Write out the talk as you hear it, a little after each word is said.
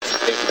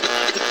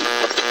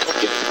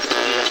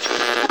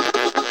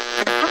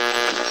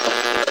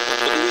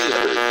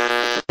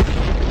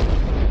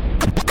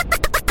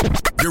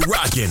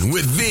rocking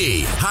with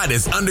the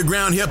hottest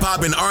underground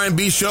hip-hop and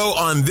R&B show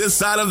on this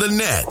side of the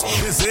net.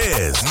 This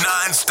is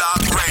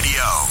NonStop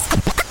Radio.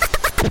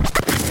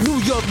 New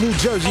York, New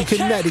Jersey,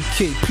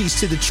 Connecticut. Peace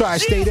to the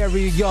tri-state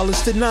area, y'all.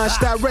 It's the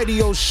NonStop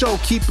Radio Show.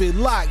 Keep it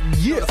locked.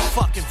 Yeah. You know the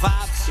fucking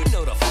vibes. You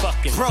know the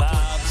fucking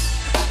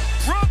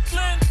vibes.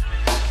 Brooklyn.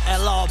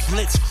 LR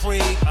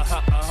Blitzkrieg.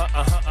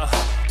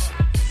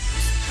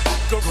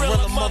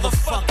 Gorilla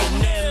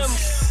motherfucking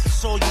M's.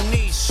 That's all you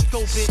need,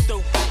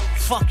 stupid.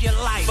 Fuck your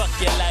life.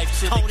 Fuck your life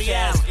till the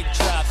casket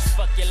drops.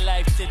 Fuck your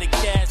life till the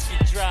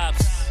casket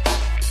drops.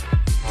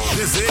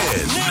 This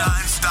is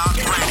NonStop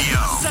Radio.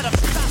 Set up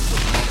shots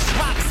with mixed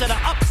rocks that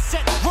are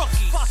upset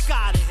rookies. Fuck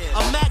out of here.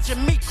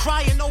 Imagine me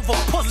crying over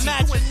pussy.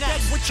 Imagine that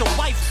with your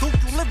wife, Duke.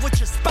 You live with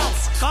your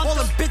spouse. All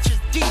them bitches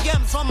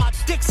DMs on my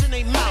dicks in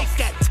they mouth.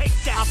 Take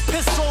that. I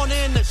piss on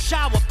her in the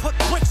shower, put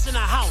bricks in her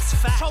house.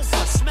 Choke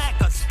her, smack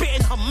her, spit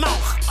in her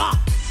mouth.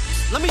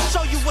 Let me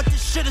show you what this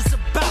shit is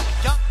about.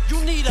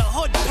 You need a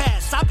hood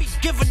pass, I be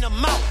giving them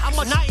out. I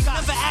ain't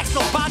never asked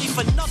nobody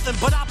for nothing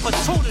but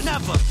opportunity.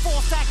 Never.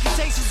 False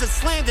accusations and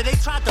slander, they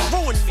tried to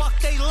ruin me. Fuck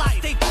they life,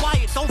 stay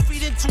quiet, don't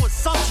feed into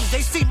assumptions.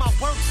 They see my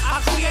work,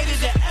 I created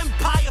an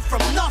empire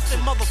from nothing,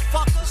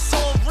 motherfucker. It's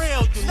all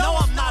real, you know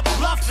I'm not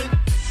bluffing.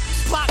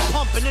 Block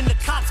pumping and the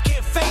cops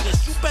can't fade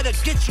us. You better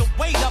get your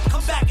weight up,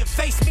 come back and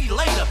face me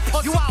later.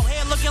 You out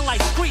here looking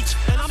like Screech,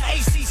 and I'm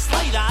AC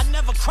Slater. I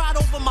never cried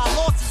over my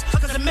losses,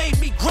 cause it made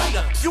me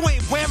greater. You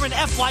ain't wearing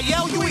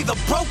FYL, you either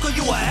broke or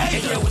you a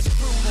hater. Hey, yo, it's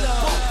true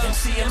love,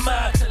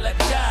 MCMI till I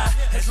die.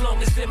 As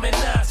long as them and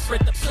I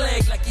spread the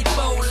plague like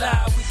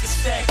Ebola, we can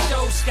stack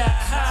those sky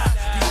high.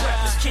 These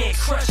rappers can't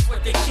crush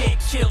what they can't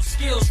kill.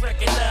 Skills,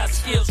 recognize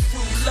skills,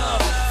 true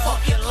love.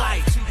 Fuck your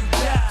life till you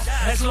die.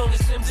 As long as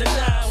them's and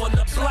I on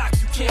the block,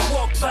 you can't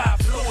walk by,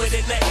 blow it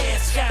in the air,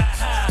 sky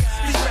high.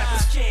 These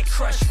rappers can't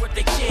crush what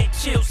they can't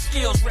kill.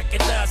 Skills,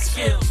 recognize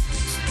skills.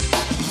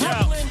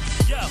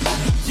 Yo,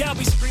 y'all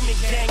be screaming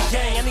gang,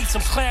 gang. I need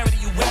some clarity,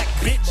 you whack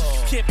bitch.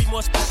 You can't be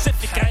more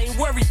specific, I ain't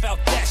worried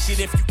about that shit.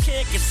 If you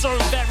can't, concern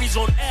varies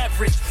on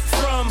average.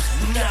 From,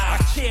 nah, I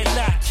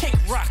cannot kick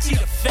rocks,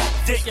 eat a fat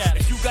dick.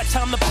 If you got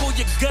time to pull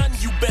your gun,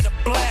 you better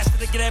blast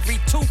it and get every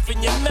tooth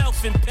in your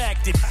mouth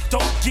impacted.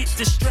 Don't get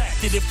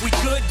distracted, if we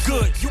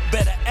good, you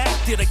better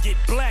act it or get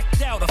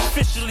blacked out,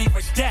 officially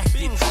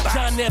redacted.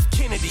 John F.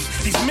 Kennedy,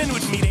 these men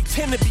with me, they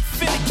tend to be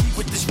finicky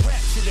with this rap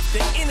shit. If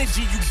the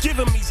energy you give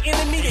them is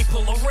enemy, they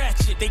pull a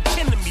ratchet, they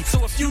kin to me.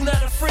 So if you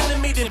not a friend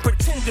of me, then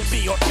pretend to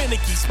be. Or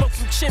finicky, smoke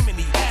from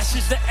chimney,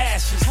 ashes to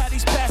ashes. How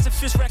these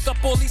pacifists rack up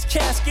all these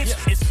caskets?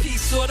 It's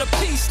peace or the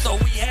peace, though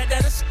we had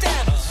that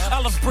established.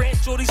 Olive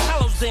branch, all these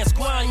hollows dance,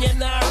 Guan, you're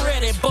not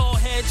ready. Ball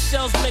head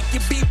shells make you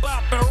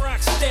bebop and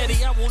rock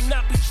steady. I will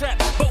not be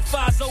trapped, both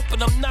eyes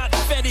open, I'm not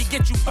fetty.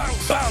 Get you bang,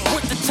 bang,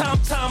 with the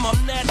time,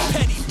 I'm not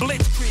petty.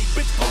 Blitzkrieg,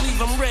 bitch,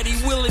 believe I'm ready,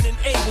 willing and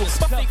able.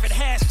 My favorite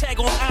hashtag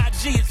on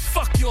IG is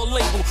fuck your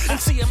label.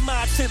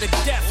 MCMI to the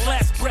death,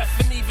 last breath,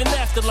 and even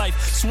afterlife.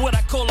 So what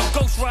I call a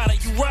ghost rider,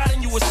 you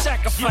riding, you a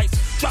sacrifice.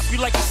 Drop you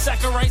like a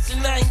sack of rice,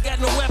 and I ain't got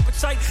no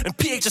appetite. And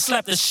PH will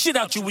slap the shit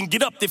out you and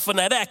get up there for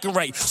that acting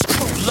right.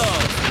 Screw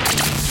love.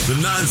 The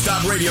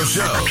NonStop Radio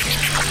Show.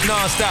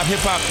 NonStop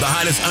hip-hop. The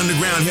hottest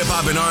underground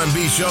hip-hop and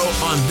R&B show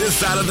on this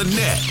side of the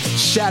net.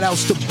 Shout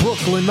outs to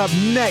Brooklyn. Up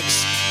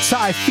next,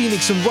 Ty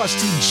Phoenix and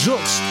Rusty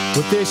Jukes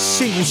with their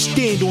single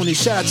Stand On It.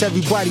 Shout out to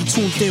everybody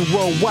tuned in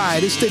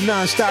worldwide. It's the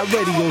NonStop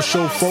Radio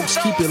Show, folks.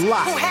 Keep it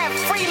locked. Who have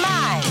free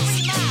minds.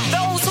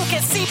 Those who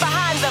can see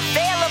behind the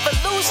veil of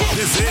illusion.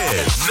 This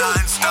is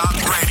NonStop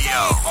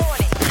Radio.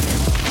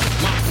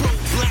 My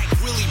pro-black,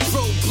 really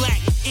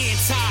pro-black,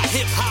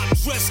 anti-hip-hop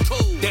dress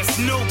code. That's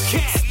no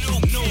cap,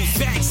 no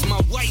facts. My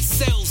white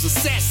cells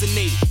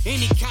assassinate.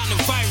 Any kind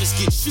of virus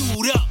get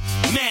chewed up,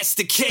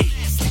 masticate.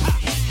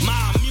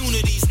 My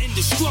immunity's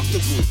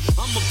indestructible.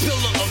 I'm a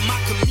pillar of my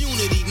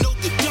community, no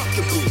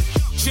deductible.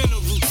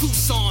 General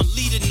Tucson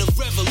leading the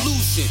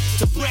revolution.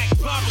 To black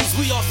problems,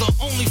 we are the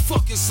only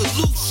fucking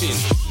solution.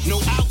 No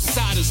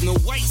outsiders, no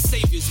white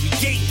saviors, we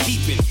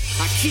gatekeeping.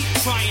 I keep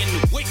trying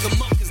to wake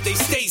them up cause they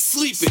stay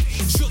sleeping.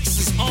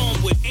 Jukes is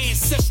armed with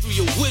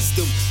ancestral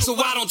wisdom, so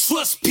I don't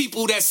trust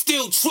people that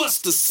still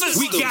trust the system.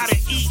 We gotta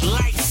eat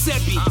like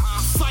Sebi,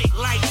 fight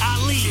like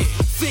Ali,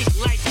 think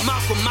like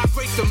Malcolm,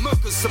 migrate to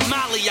Merca,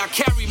 Somali. I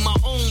carry my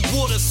own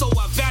water, so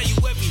I value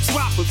every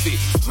drop of it.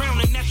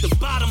 Drowning at the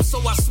bottom, so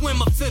I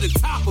swim up to the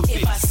top of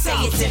it. If I say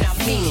it, then I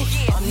mean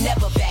it. I'm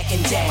never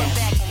backing down.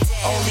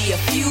 Only a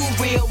few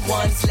real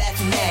ones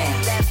left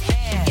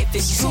now. If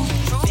it's truth,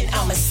 then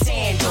I'ma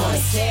stand on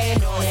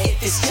it.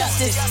 If it's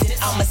justice, then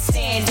I'ma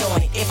stand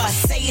on it. If I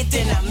say it,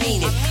 then I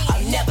mean it.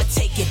 I'll never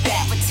take it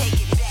back.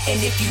 And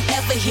if you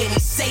ever hear me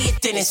say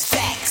it, then it's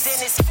facts.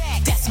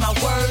 That's my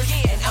word,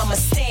 and I'ma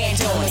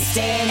stand on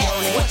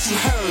it. What you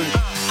heard,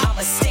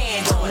 I'ma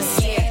stand on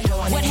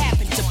it. What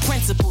happened to Prince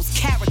principles,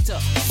 character,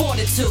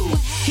 fortitude.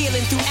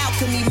 Healing through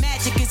alchemy,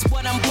 magic is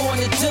what I'm born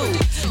to do.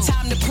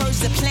 Time to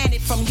purge the planet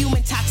from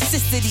human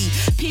toxicity.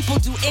 People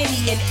do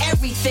any and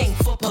everything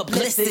for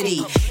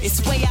publicity.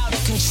 It's way out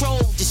of control,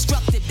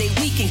 destructive, they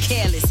weak and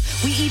careless.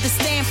 We either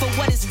stand for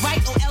what is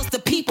right or else the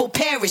people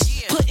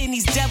perish. Putting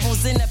these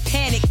devils in a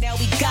panic, now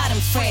we got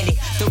them frantic.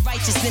 The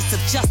righteousness of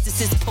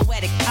justice is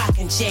poetic, Pac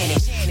and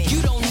Janet.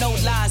 You don't know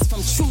lies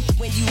from truth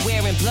when you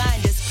wearing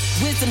blinders.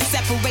 Wisdom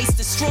separates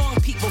the strong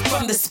people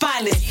from the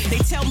spineless. They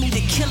tell me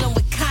to kill them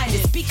with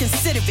kindness, be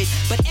considerate,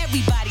 but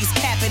everybody's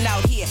capping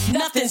out here.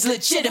 Nothing's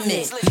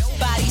legitimate.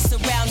 Nobody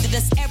surrounded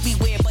us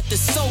everywhere, but the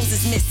souls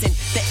is missing.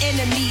 The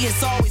enemy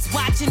is always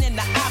watching and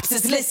the ops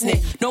is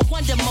listening. No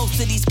wonder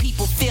most of these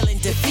people feeling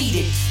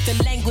defeated.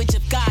 The language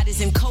of God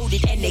is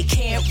encoded and they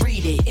can't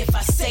read it. If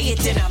I say it,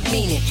 then I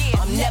mean it.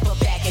 I'm never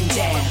backing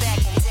down.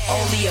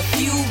 Only a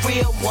few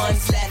real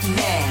ones left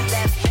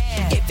now.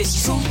 If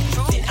it's truth,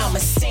 then I'ma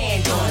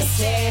stand on it.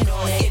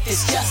 If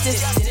it's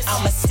justice, then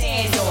I'ma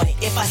stand on it.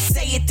 If I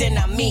say it, then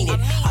I mean it.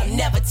 I'll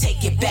never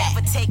take it back.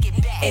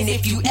 And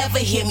if you ever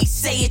hear me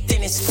say it,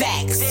 then it's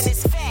facts.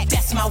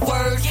 That's my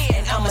word,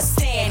 and I'ma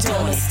stand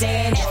on it.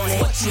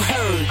 That's what you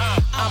heard.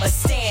 I'ma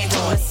stand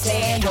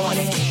on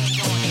it.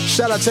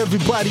 Shout out to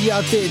everybody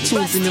out there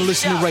tuned in and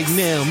listening right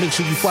now. Make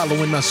sure you're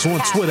following us on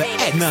Twitter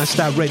at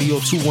NonStop Radio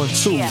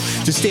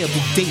 212 to stay up to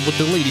date with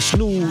the latest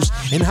news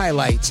and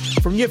highlights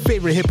from your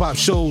favorite hip-hop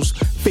show's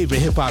favorite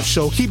hip-hop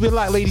show. Keep it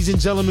locked, ladies and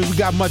gentlemen. We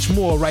got much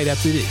more right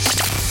after this.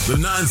 The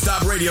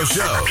NonStop Radio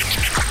Show.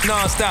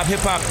 NonStop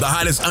hip-hop. The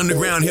hottest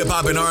underground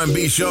hip-hop and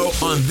R&B show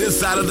on this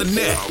side of the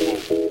net.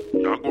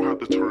 Y'all gonna have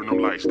to turn them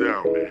lights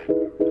down, man.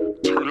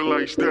 Turn the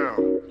lights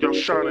down. Y'all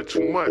shining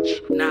too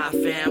much. Nah,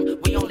 fam,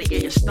 we only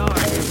getting started.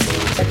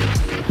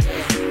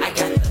 Yeah, I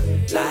got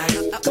the light.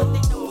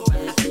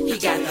 He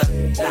got the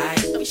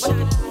light.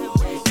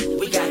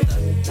 We got the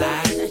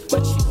light.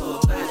 What you know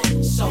about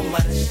it? So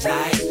much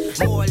light.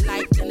 More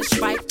light than a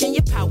spike in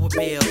your power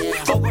bill.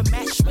 Or a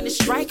match when it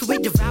strike, we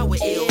devour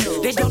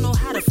ill. They don't know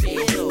how to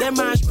feel. Their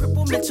minds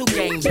cripple, mental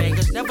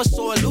gangbangers. Never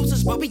saw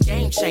losers, but we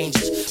game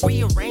changers.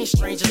 Rearrange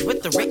strangers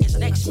with the written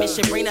next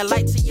mission. Bring the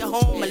light to your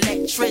home,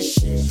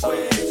 electrician.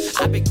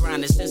 I've been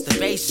grinding since the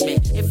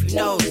basement. If you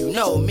know, you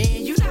know,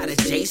 man, you not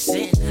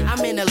adjacent.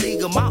 I'm in a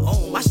league of my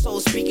own. My soul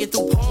speaking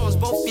through poems.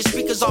 Both your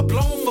speakers are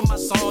blown for my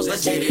songs.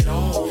 Let's get it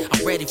on.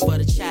 I'm ready for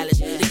the challenge.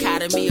 The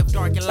academy of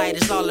dark and light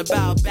is all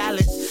about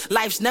balance.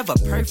 Life's never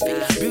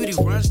perfect. Beauty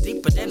runs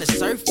deeper than the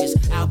surface.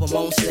 Album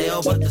on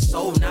sale, but the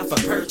soul not for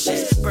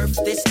purchase. Birth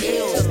this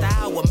ill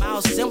style with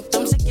mild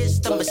symptoms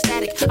against them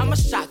ecstatic. I'm a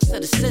shock to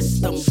the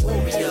system.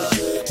 Warrior,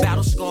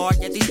 battle scarred,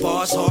 yet these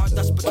bars hard.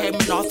 Thus became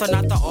an author,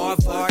 not the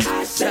Harvard.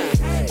 I say,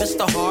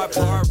 Mr. Hard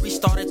Part,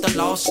 restarted the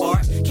lost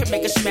art. Can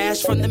make a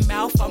smash from the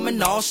mouth, I'm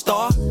an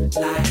all-star.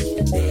 Like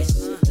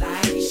this,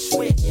 light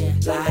switch.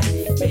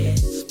 Life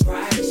is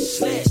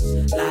priceless.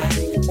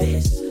 Like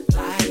this,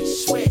 light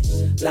switch.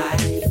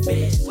 Life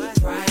is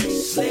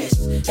priceless.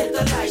 Hit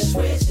the light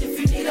switch if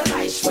you need a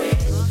light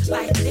switch.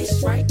 Like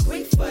this, right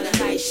quick for the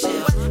night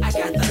shift. I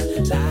got the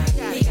light,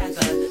 he got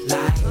the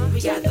light,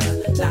 we got the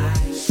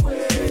light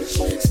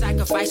switch.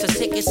 Sacrifice a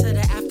ticket to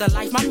the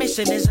afterlife. My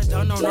mission isn't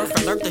done on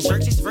earth. Alert the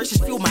Xerxes versus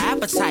fuel my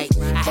appetite.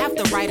 I have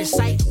the right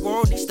insight.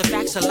 World needs the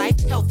facts of life.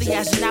 Healthy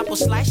as an apple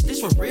slice.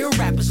 This what real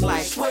rappers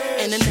like.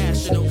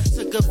 International.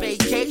 Took a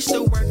vacation.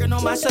 Still working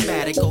on my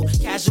sabbatical.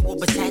 Casual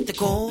but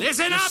tactical.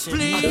 Listen up,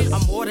 please.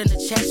 I'm more than a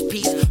chess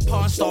piece.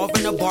 Pawn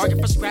starving a bargain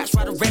for scraps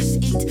while the rest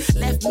eat.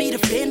 Left me to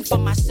fend for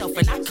myself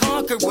and I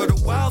conquered where the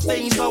wild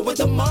things are with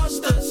the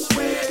monsters.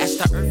 As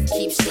the earth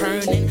keeps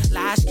turning,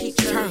 lies keep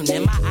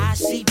turning. My eyes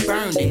see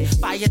burning.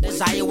 Fire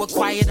desire with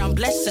quiet, I'm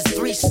blessed as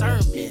 3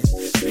 sermons.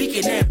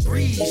 Speaking that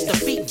breeze,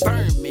 defeat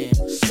vermin.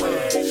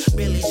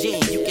 Billie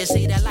Jean, you can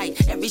see that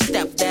light. Every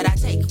step that I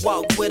take,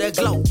 walk with a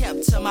glow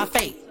kept to my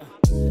faith.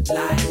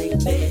 Like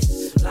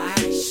this,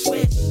 light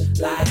switch.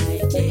 Like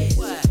this,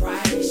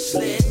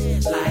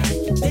 priceless. Like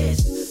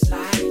this,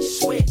 light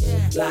switch.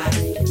 Like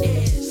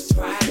this,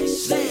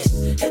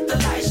 priceless. Hit the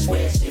light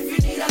switch if you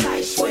need a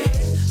light switch.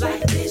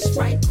 Like this,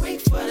 right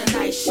quick for the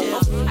night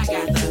shift. I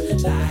got the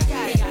light,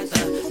 I got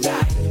the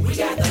light, we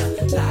got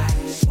the light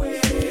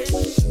switch.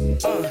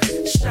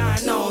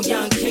 Shine on,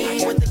 young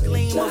king, with the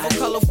gleam of a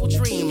colorful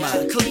dreamer.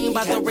 Clean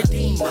by the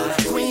redeemer,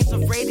 queens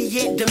of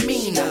radiant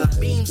demeanor.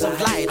 Beams of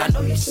light, I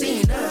know you've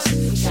seen us.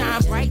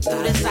 Shine bright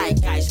through the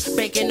zeitgeist.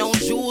 Baking on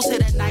jewels,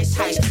 hit a nice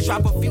heist.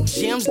 Drop a few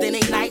gems, then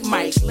ignite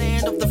mics.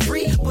 Land of the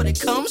free, but it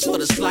comes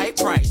with a slight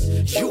price.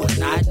 You are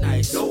not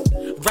nice. Nope.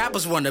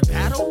 Rappers want to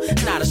battle,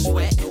 not a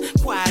sweat.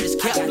 Quiet is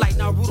kept like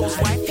Naruto's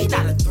wife. He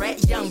not a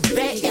threat, young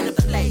vet in the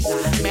place.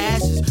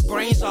 Masses,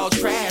 brains all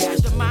trash.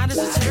 The mind is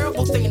a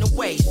terrible thing to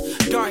waste.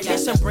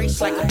 Darkness embraced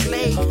like a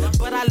plague.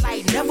 But our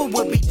light never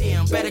would be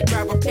dim. Better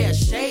grab a pair of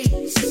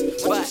shades.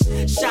 But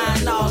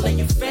shine all in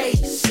your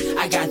face.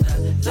 I got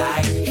the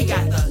light, he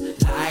got the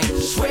light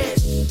switch.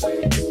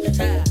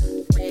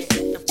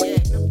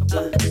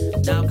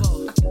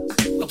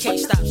 We can't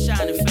stop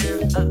shining,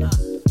 fam.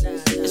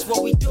 It's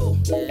what we do.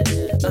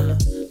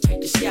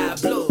 Paint the sky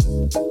blue.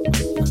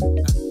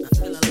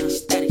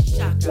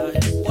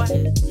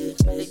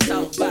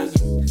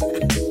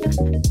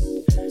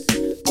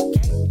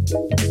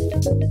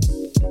 Want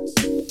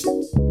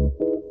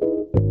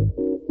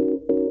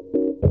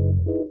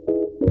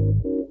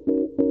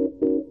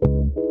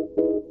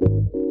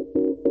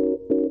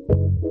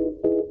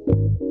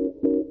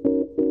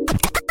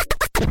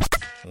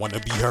to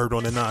be heard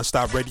on the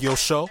NonStop Radio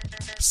Show?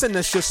 Send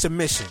us your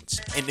submissions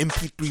in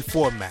MP3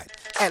 format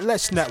at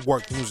Let's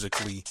Network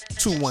Musically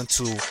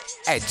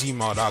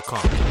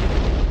 212@gmail.com.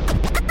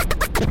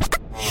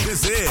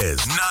 This is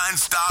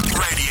NonStop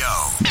Radio.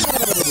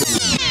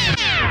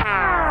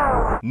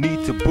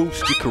 Need to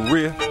boost your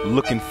career?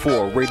 Looking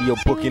for a radio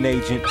booking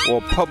agent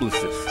or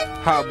publicist?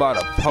 How about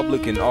a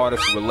public and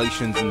artist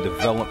relations and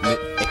development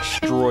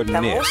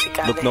extraordinaire?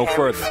 Look no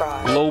further.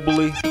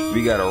 Globally,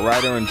 we got a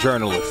writer and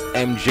journalist,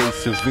 MJ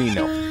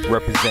Savino,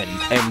 representing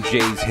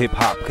MJ's Hip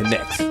Hop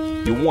Connects.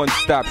 Your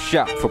one-stop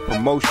shop for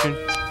promotion,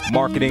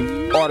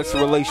 marketing, artist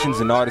relations,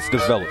 and artist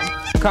development.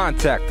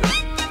 Contact us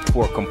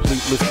for a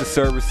complete list of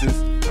services,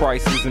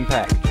 prices, and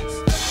packages.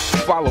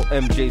 Follow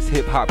MJ's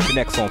Hip Hop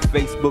Connects on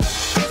Facebook,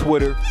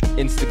 Twitter,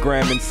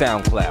 Instagram, and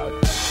SoundCloud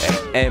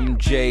at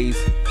MJ's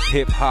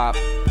Hip Hop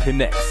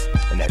Connects,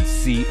 and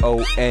that's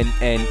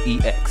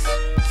CONNEX.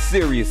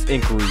 Serious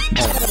inquiries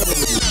only.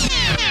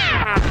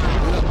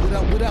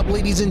 What up,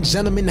 ladies and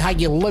gentlemen? How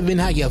you living?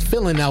 How you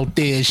feeling out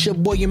there? It's your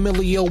boy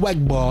Emilio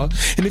Wegbar.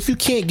 And if you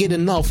can't get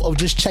enough of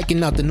just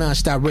checking out the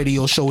NonStop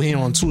Radio Show here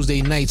on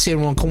Tuesday nights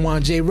here on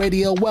Kawanje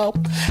Radio, well,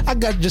 I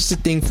got just a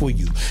thing for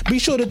you. Be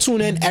sure to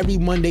tune in every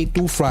Monday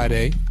through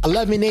Friday,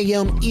 11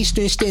 a.m.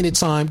 Eastern Standard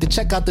Time, to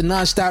check out the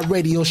NonStop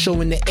Radio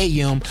Show in the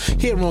AM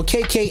here on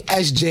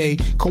KKSJ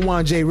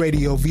Kawanje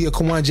Radio via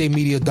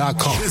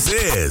KawanjeMedia.com. This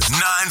is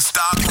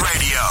NonStop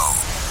Radio.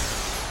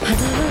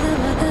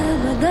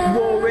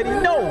 You already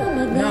know.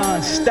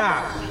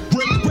 Non-stop.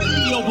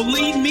 Radio,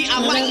 believe me, I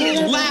like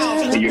it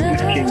loud. Hey,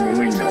 this King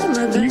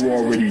Molino. You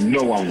already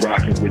know I'm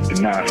rocking with the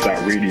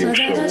Non-Stop Radio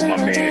Show with my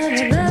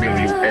man,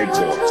 Emilio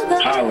Egbar.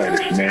 Holla at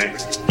us, man.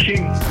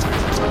 King.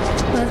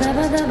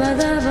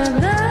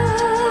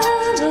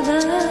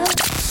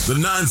 The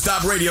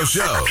Non-Stop Radio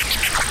Show.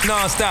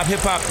 Non-Stop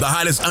Hip Hop. The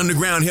hottest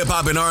underground hip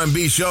hop and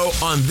R&B show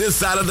on this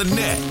side of the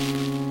net.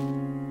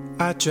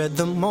 I dread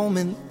the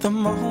moment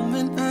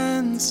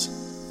ends.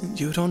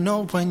 You don't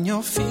know when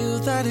you'll feel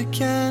that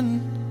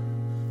again,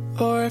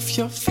 or if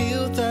you'll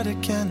feel that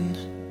again.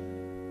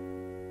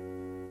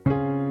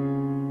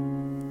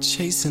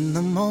 Chasing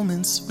the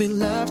moments we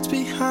left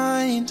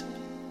behind.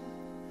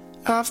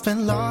 I've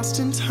been lost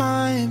in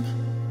time,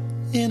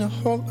 in a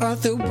whole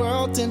other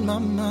world in my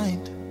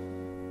mind.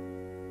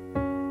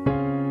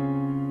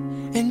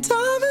 And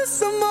I miss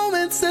the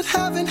moments that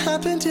haven't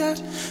happened yet,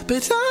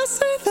 but I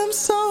see them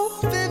so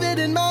vivid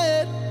in my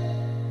head,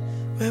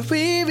 where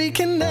we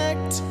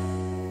reconnect,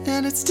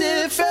 and it's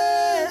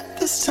different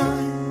this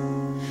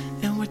time,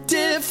 and we're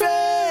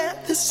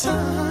different this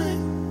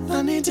time.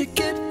 I need to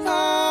get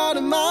out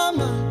of my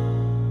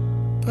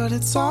mind, but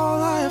it's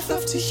all I have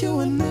left to you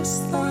in this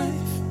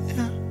life,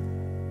 yeah.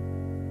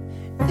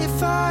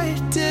 If I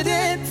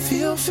didn't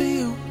feel for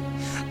you,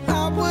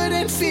 I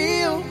wouldn't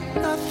feel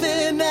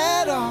nothing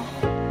at all.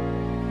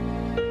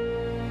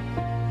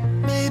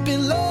 Maybe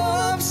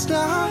love's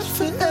not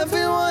for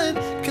everyone,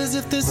 'cause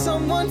if there's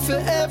someone for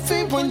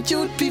everyone,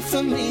 you'd be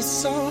for me.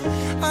 So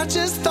I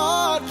just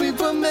thought we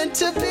were meant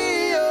to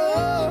be,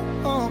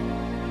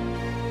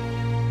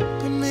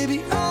 but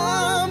maybe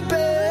I'm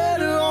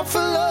better off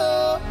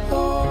alone.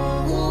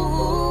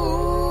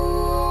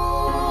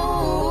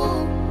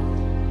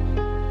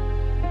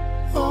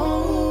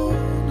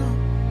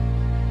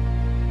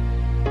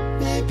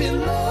 Maybe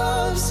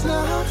love's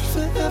not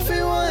for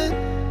everyone.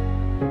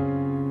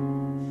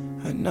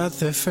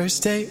 Another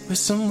first date with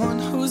someone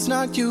who's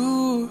not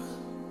you.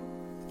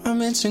 I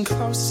mentioned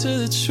close to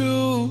the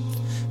truth,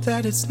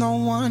 that it's no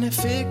one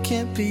if it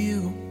can't be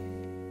you.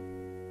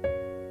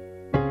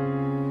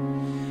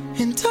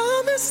 And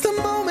I miss the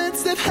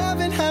moments that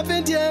haven't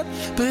happened yet,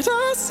 but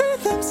I see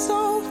them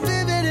so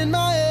vivid in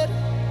my head,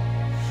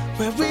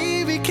 where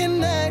we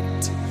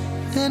reconnect,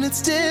 and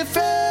it's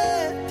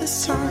different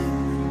this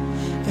time.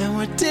 And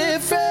we're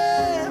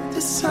different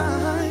this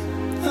time.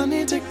 I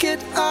need to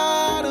get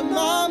out of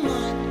my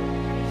mind,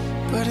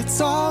 but it's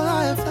all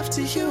I have left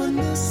to you in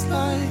this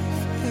life,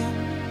 yeah.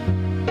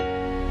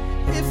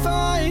 If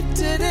I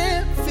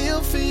didn't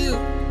feel for you,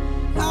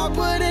 I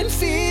wouldn't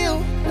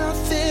feel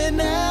nothing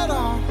at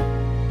all.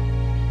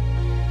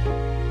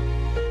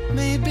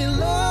 Maybe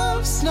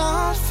love's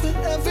not for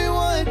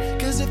everyone,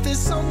 'cause if there's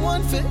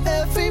someone for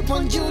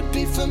everyone, you'd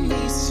be for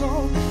me.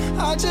 So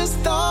I just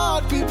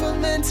thought we were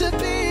meant to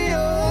be,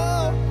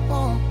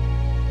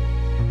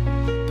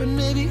 but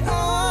maybe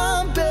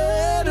I'm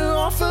better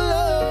off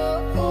alone.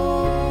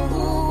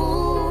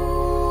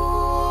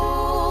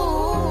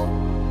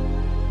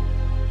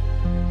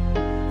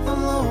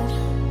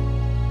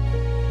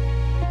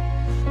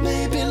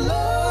 Maybe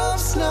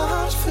love's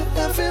not for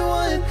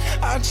everyone.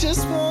 I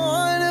just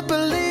wanna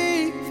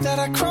believe that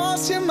I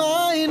cross your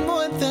mind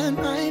more than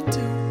I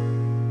do.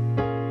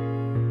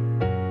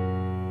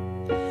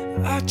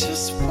 I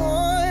just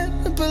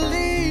wanna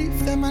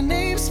believe that my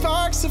name's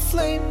sparks a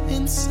flame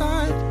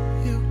inside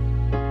you.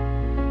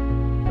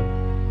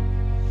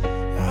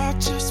 I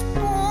just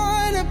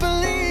wanna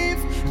believe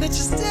that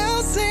you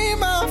still see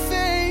my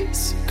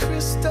face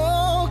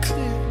crystal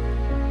clear.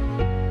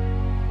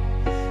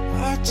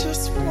 I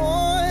just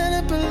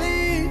wanna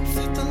believe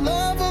that the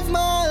love of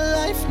my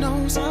life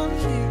knows I'm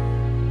here.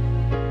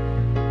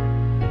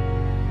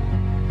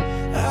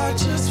 I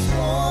just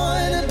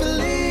wanna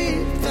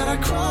believe that I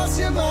cross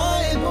your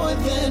mind more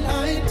than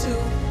I do.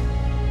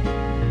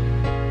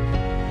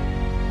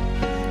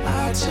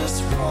 I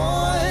just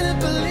wanna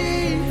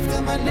believe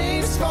that my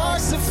name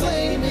sparks a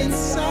flame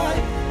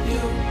inside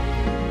you.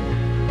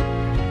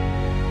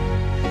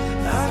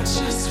 I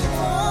just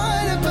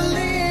wanna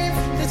believe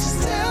that you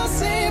still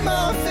see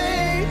my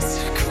face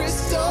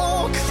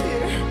crystal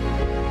clear.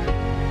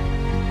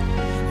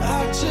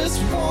 I just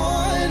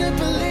wanna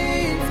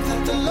believe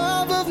that the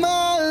love of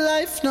my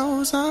life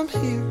knows I'm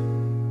here.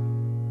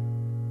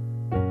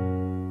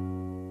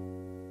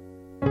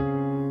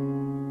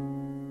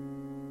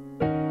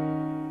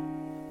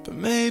 But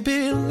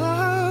maybe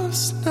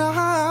love's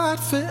not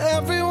for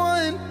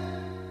everyone.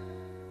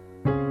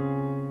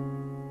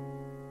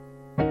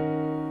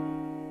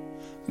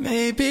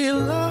 Maybe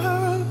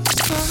love's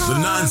The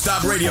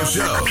NonStop Radio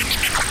Show.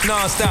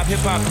 NonStop Hip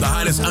Hop. The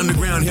hottest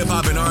underground hip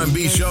hop and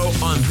R&B show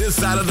on this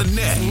side of the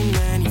net.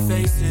 Many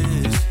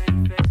faces,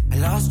 I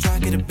lost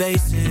track of the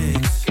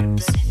basics.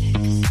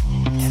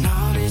 And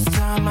all this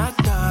time I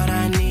thought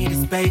I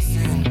needed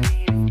spacing.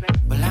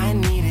 Well, I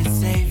needed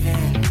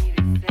saving.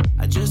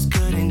 I just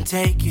couldn't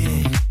take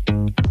it.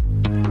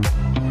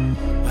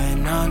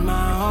 When on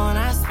my own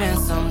I spent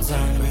some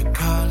time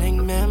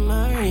recalling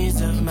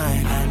memories of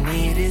mine. I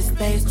needed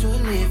space to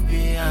leave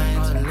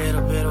behind. A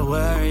little bit of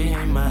worry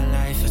in my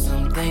life.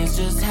 Some things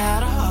just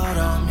had a hold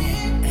on me.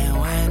 And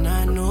when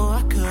I knew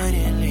I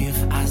couldn't leave,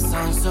 I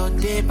sunk so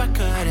deep I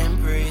couldn't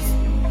breathe.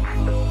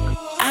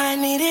 I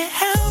needed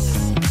help,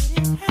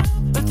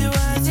 but there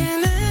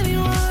wasn't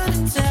anyone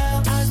to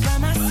tell. I was by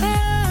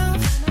myself,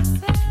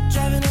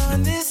 driving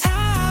on this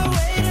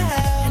highway to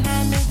hell. And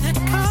I made the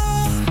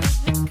call,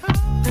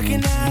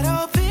 looking at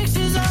old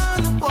pictures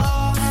on the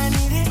wall. I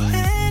needed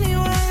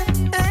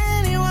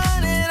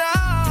anyone at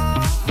all.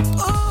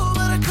 Ooh,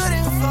 but I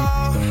couldn't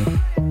fall.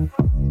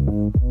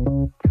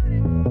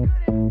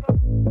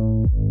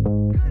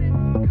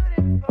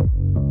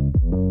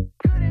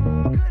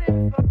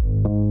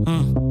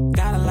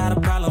 Got a lot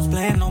of problems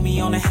playing on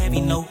me on a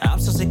heavy note. I'm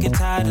so sick and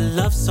tired of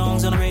love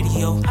songs on the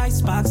radio.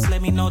 Icebox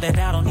let me know that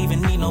I don't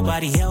even need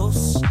nobody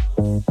else.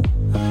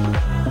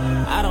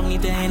 I don't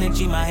need the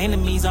energy, my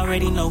enemies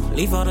already know.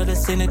 Leave all of the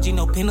synergy,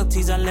 no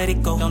penalties, I let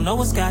it go. Don't know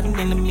what's gotten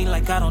into me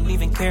like I don't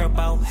even care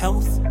about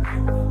health.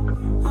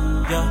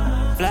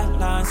 Yeah, flat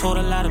lines hold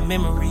a lot of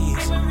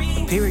memories.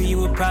 Period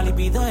would probably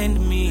be the end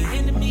of me.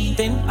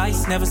 Thin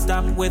ice never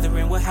stopped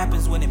withering. What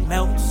happens when it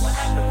melts?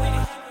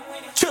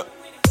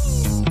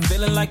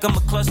 Feeling like I'm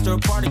a cluster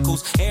of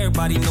particles.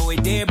 Everybody know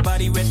it,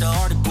 everybody read the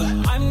article.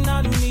 I'm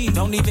not me,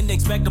 don't even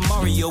expect a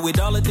Mario. With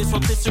all of this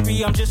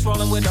rotisserie, I'm just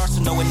rolling with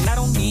arsenal. And I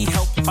don't need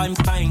help, I'm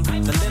fine.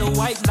 The little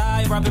white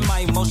lie, robbing my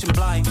emotion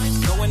blind.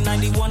 Going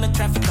 91 in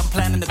traffic, I'm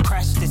planning to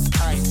crash this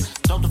time.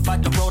 Don't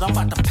fight the road, I'm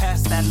about to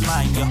pass that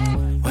line, yo.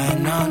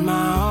 When on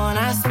my own,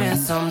 I spent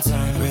some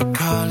time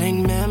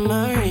recalling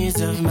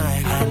memories of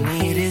mine. I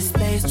needed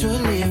space to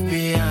leave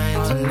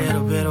behind. A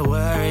little bit of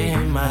worry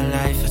in my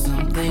life.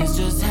 Some things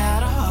just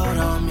had a hold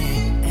on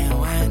me. And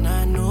when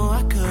I knew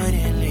I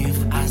couldn't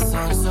leave, I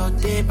sunk so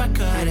deep I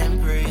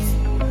couldn't breathe.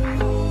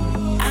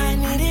 I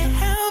needed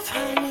help,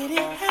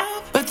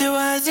 but there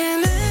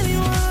wasn't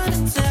anyone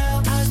to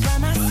tell. I was by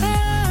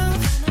myself,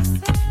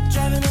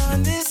 driving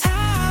on this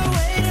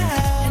highway to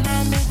hell. And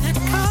I made the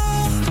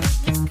call,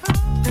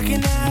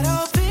 looking at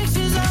old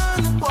pictures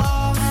on the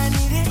wall. I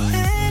needed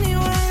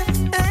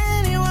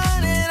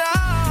anyone at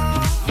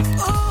all.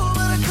 Ooh,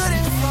 but I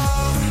couldn't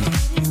fall.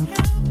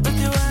 But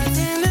there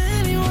wasn't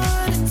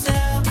anyone to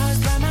tell. I was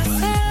by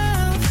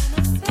myself,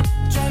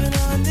 driving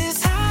on this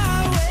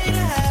highway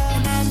to hell.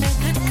 And I made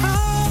the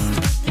call,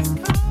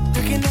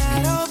 looking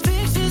at old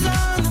pictures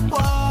on the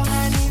wall. I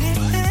needed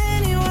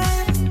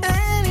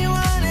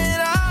anyone at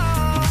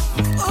all.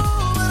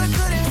 Ooh, but I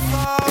couldn't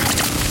fall.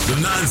 The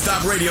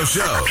NonStop Radio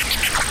Show.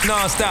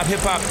 NonStop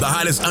Hip Hop. The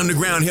hottest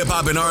underground hip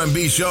hop and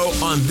R&B show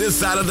on this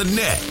side of the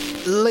net.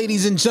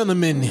 Ladies and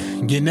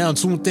gentlemen, you're now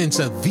tuned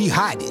into the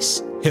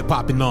hottest hip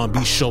hop and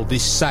R&B show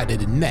this side of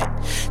the net.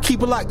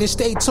 Keep it locked and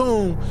stay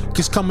tuned,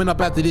 because coming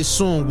up after this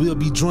soon, we'll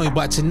be joined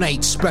by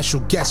tonight's special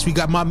guest. We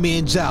got my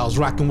man Giles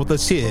rocking with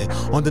us here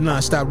on the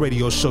NonStop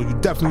Radio Show. You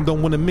definitely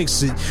don't want to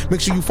mix it.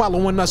 Make sure you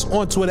following us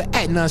on Twitter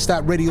at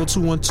NonStop Radio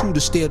 212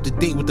 to stay up to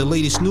date with the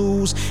latest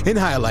news and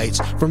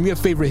highlights from your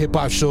favorite hip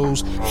hop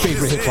shows,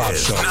 favorite hip hop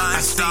show.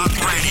 NonStop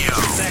Radio.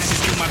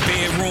 Through my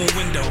bedroom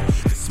window.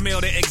 smell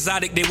that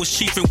exotic, they was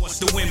chiefing once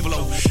the wind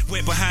blow.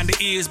 Went behind the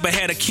ears, but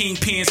had a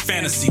kingpin's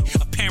fantasy.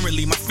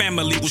 Apparently, my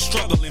family was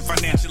struggling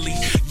financially.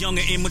 Young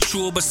and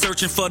immature, but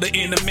searching for the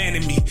inner man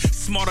in me.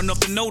 Smart enough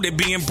to know that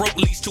being broke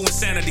leads to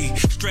insanity.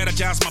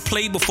 Strategized my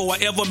play before I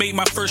ever made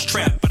my first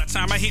trap. By the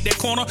time I hit that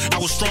corner, I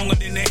was stronger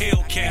than the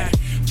Hellcat.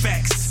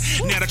 Facts.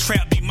 Now the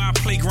trap be my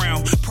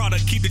playground.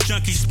 Product keep the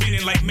junkies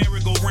spinning like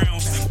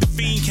merry-go-rounds. The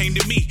fiend came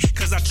to me,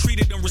 cause I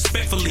treated them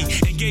respectfully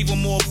and gave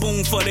them more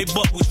boom for they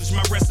buck, which was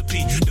my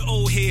recipe. The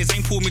old heads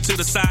ain't pulled me to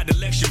the side to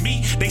lecture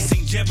me. They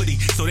seen jeopardy,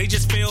 so they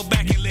just fell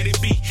back and let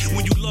it be.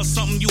 When you love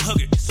something, you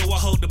hug it. So I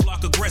hugged the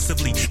block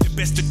aggressively. The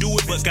best to do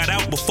it, but got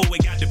out before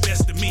it got the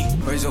best of me.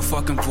 Raise your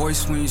fucking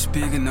voice when you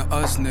speaking to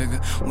us,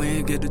 nigga. We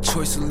ain't get the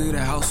choice to leave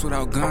the house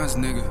without guns,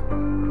 nigga.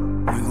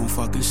 We gon'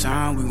 fucking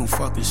shine, we gon'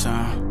 fucking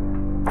shine.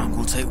 I'm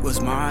gon' take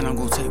what's mine, I'm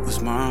gon' take what's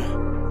mine.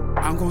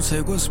 I'm gon'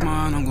 take what's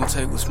mine, I'm gon'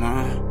 take what's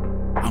mine.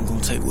 I'm gon'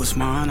 take what's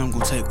mine, I'm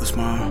gon' take what's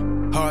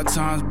mine. Hard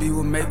times be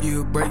what make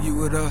you or break you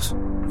with us.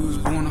 We was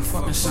born to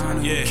fucking shine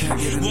and we can't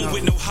get enough. Won't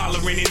with no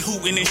hollering and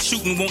hooting and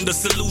shooting, want the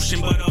solution.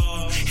 But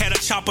had a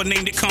chopper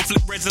named it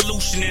conflict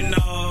resolution. And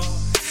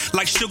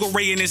like Sugar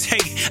Ray in his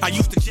hate, I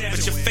used to jab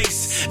at your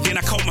face. Then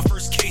I caught my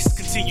first case,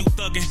 continue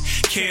thugging.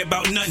 Care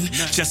about nothing,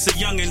 just a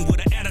youngin'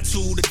 with an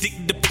attitude,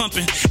 addicted to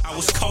pumping. I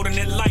was caught in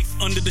that life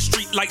under the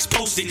street lights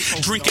posted.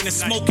 Drinking and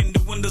smoking,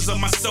 the windows of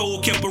my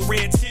soul kept a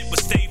red tint, but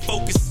stayed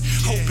focused.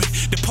 Hoping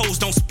the pose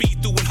don't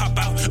speed through and hop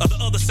out of the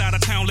other side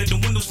of town, let the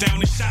windows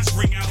down and shots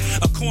ring out.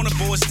 A corner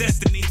boy's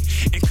destiny,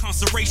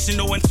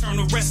 incarceration or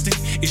internal resting,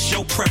 it's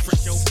your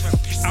preference.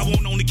 I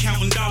won't only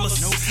counting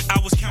dollars, I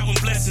was counting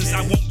blessings.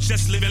 I won't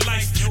just living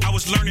life, I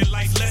was learning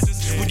life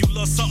lessons. When you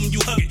love something, you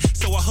hug it,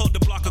 so I hugged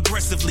the block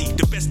aggressively.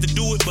 The best to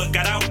do it, but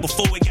got out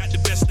before it got the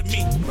best of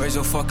me. Raise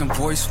your fucking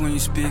voice when you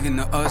speaking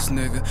to us,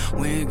 nigga.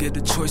 We ain't get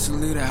the choice to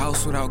leave the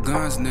house without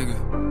guns, nigga.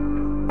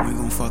 We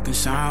gon' fucking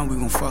shine, we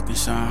gon' fucking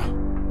shine.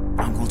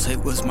 I'm gon'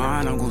 take what's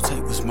mine, I'm gon'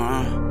 take what's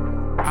mine.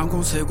 I'm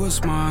gon' take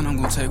what's mine, I'm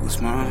gon' take what's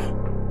mine.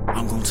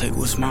 I'm gon' take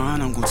what's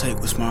mine, I'm gon' take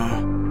what's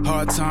mine.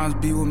 Hard times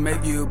be what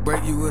make you or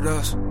break you with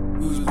us.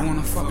 We was born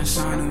to fucking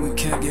shine and we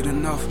can't get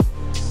enough.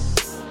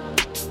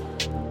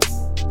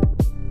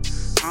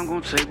 I'm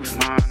gon' take what's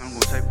mine, I'm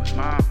gon' take what's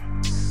mine.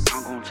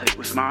 I'm gon' take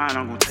what's mine,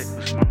 I'm gon' take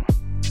what's mine.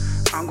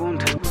 I'm gon'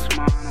 take what's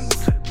mine, I'm gon'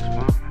 take what's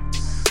mine.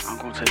 I'm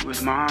gon' take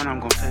what's mine, I'm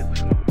gon' take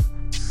what's mine.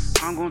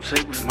 I'm gon'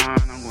 take what's mine,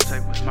 I'm gon'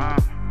 take what's mine.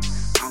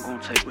 I'm gon'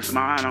 take what's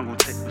mine, I'm gon'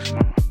 take what's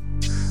mine.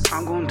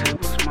 I'm gon' take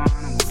what's mine,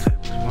 I'm gon' take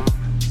what's mine.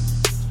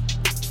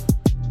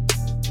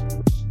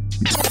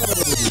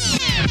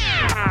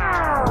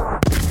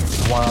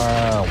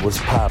 Wow, what's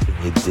poppin',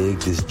 you dig?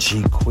 This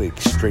G Quick,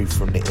 straight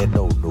from the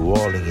NO, New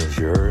Orleans,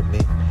 you heard me?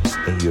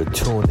 And you're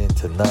tuned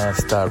into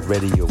NonStop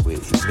Radio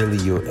with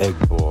Emilio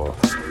Egbar,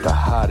 the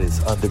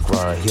hottest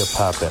underground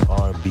hip-hop and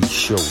R&B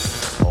show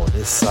on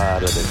this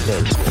side of the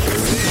net.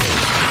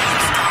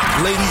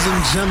 Ladies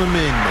and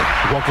gentlemen,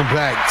 welcome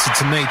back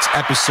to tonight's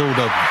episode of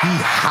the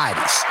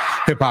hottest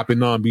hip-hop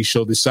and R&B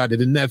show this side of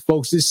the net,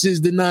 folks. This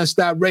is the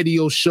NonStop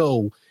Radio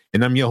Show,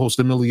 and I'm your host,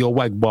 Emilio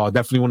Egbar.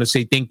 Definitely want to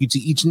say thank you to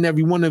each and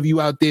every one of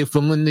you out there for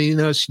lending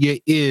us your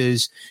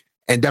ears,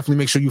 and definitely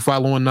make sure you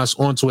following us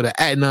on Twitter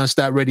at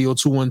NonStop Radio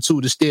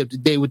 212 to stay up to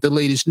date with the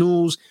latest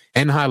news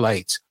and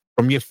highlights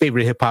from your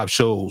favorite hip-hop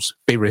show's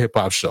favorite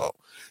hip-hop show.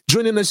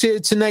 Joining us here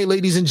tonight,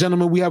 ladies and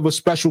gentlemen, we have a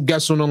special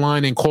guest on the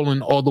line and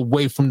calling all the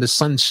way from the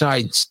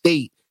Sunshine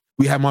State.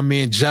 We have my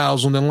man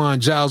Giles on the line.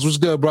 Giles, what's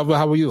good, brother?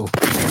 How are you?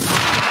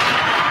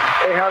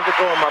 Hey, how's it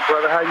going, my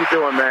brother? How you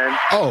doing, man?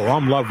 Oh,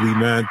 I'm lovely,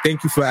 man.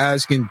 Thank you for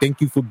asking.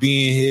 Thank you for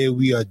being here.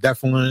 We are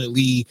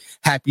definitely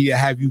happy to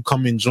have you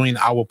come and join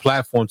our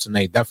platform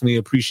tonight. Definitely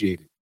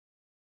appreciate it.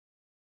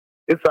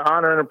 It's an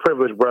honor and a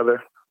privilege,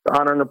 brother. An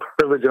honor and a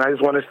privilege. And I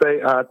just want to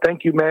say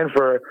thank you, man,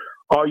 for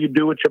all you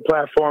do with your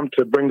platform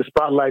to bring the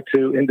spotlight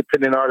to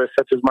independent artists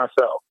such as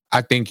myself.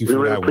 I thank you for that.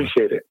 We really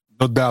appreciate it.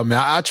 No doubt, man.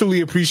 I truly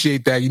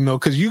appreciate that,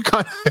 because you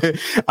kind of,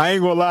 I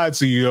ain't gonna lie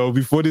to you,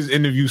 before this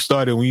interview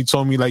started, when you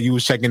told me like you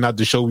was checking out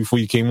the show before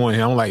you came on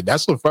here, I'm like,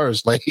 that's the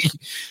first. Like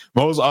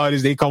most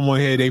artists, they come on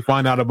here, they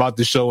find out about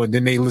the show and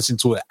then they listen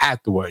to it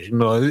afterwards.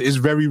 It's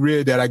very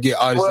rare that I get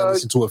artists that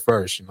listen to it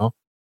first,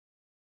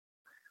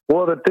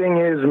 Well, the thing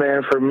is,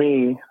 man, for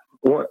me,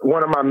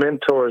 one of my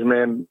mentors,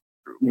 man,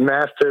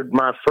 mastered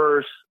my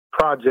first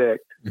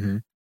project.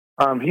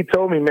 Mm-hmm. He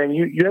told me, man,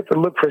 you have to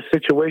look for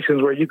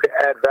situations where you can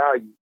add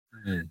value.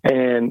 Mm-hmm.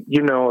 And,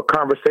 a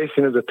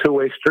conversation is a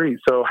two-way street.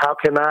 So how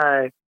can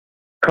I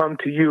come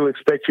to you,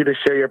 expect you to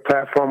share your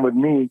platform with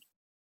me,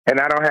 and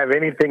I don't have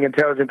anything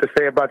intelligent to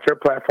say about your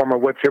platform or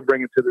what you're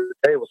bringing to the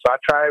table? So I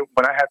try,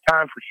 when I have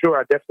time for sure,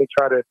 I definitely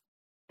try to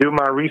do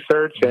my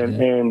research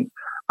and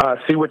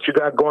see what you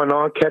got going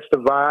on, catch the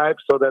vibe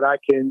so that I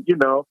can,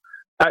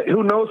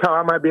 who knows how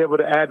I might be able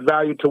to add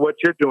value to what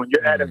you're doing.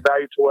 You're adding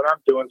value to what I'm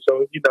doing.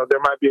 So, there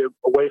might be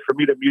a way for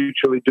me to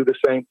mutually do the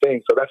same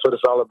thing. So that's what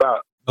it's all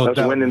about. That's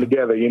winning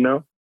together,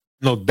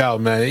 No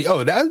doubt, man.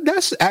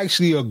 That's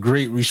actually a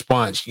great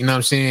response. You know what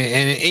I'm saying?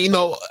 And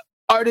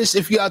artists,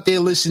 if you're out there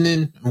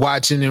listening,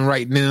 watching, and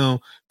right now,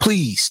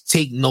 please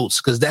take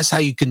notes, because that's how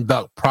you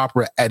conduct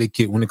proper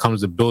etiquette when it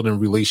comes to building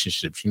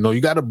relationships. You know,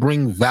 you got to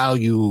bring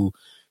value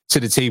to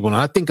the table. And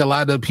I think a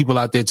lot of people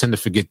out there tend to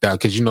forget that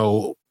because, you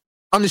know,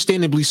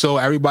 understandably so,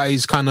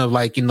 everybody's kind of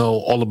like, you know,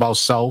 all about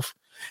self,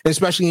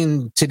 especially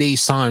in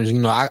today's times. You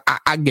know,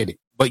 I get it.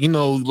 But, you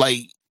know,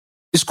 like,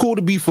 it's cool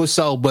to be for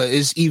self, but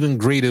it's even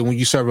greater when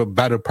you serve a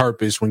better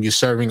purpose, when you're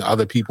serving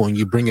other people and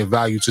you're bringing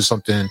value to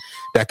something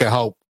that can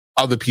help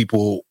other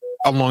people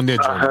along their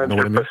journey. 100%. You know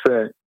what I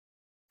mean?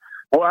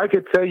 Well, I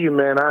could tell you,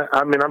 man,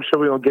 I mean, I'm sure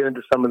we're going to get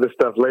into some of this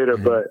stuff later,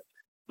 but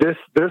this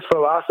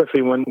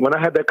philosophy, when I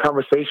had that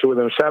conversation with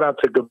him, shout out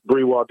to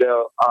Gabri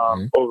Waldell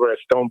over at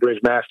Stonebridge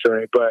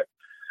Mastering, but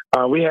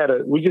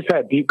we just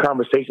had deep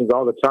conversations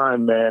all the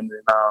time, man.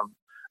 And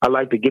I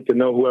like to get to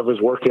know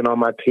whoever's working on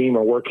my team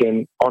or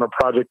working on a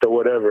project or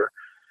whatever.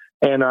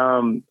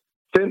 And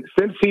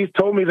since he's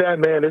told me that,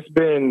 man, it's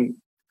been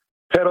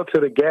pedal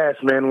to the gas,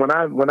 man.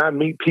 When I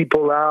meet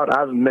people out,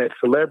 I've met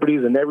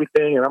celebrities and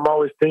everything, and I'm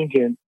always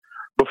thinking,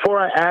 before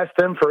I ask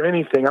them for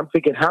anything, I'm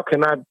thinking, how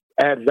can I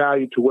add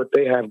value to what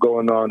they have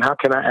going on? How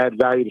can I add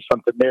value to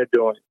something they're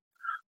doing?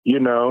 You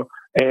know?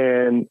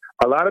 And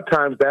a lot of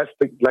times that's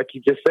like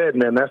you just said,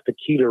 man, that's the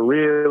key to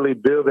really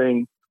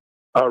building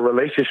a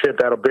relationship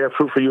that'll bear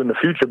fruit for you in the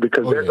future,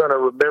 because they're going to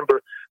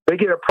remember. They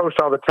get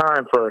approached all the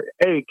time for,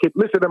 hey, kid,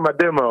 listen to my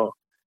demo.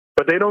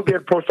 But they don't get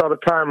approached all the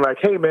time like,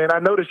 hey, man, I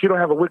noticed you don't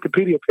have a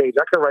Wikipedia page.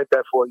 I can write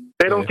that for you.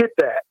 They don't get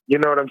that. You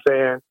know what I'm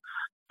saying?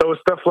 So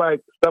it's stuff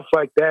like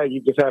that.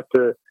 You just have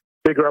to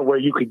figure out where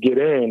you could get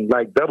in,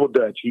 like double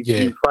dutch.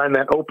 You find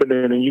that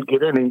opening and you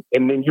get in,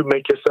 and then you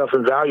make yourself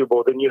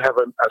invaluable. Then you have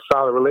a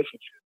solid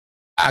relationship.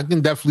 I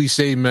can definitely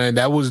say, man,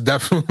 that was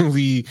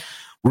definitely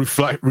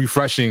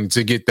refreshing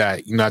to get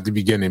that, you know, at the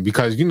beginning,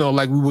 because, you know,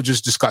 like we were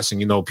just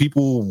discussing, you know,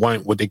 people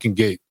want what they can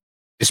get,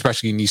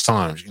 especially in these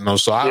times, you know,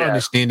 so I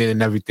understand it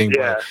and everything,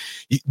 but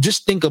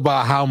just think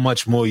about how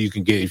much more you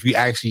can get if you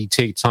actually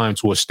take time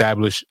to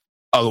establish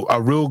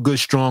a real good,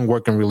 strong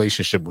working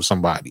relationship with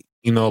somebody.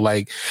 You know,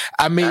 like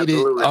I made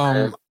it,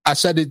 I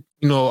said it,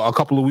 you know, a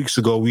couple of weeks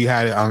ago, we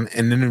had an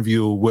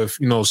interview with,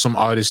 you know, some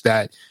artist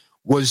that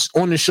was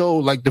on the show,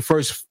 like the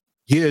first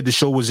year the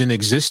show was in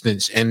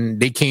existence,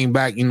 and they came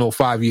back, you know,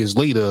 5 years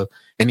later,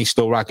 and he's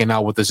still rocking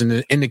out with us. And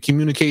the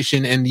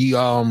communication and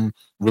the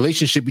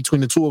relationship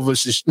between the two of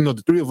us is, you know,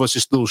 the three of us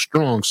is still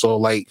strong. So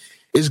like,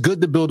 it's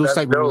good to build those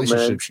type of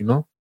relationships, man. You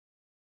know?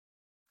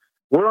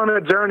 We're on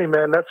a journey,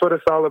 man. That's what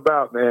it's all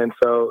about, man.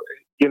 So,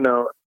 you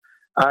know,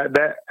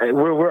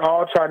 we're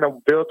all trying to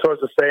build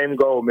towards the same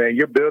goal, man.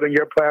 You're building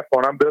your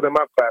platform. I'm building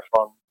my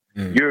platform.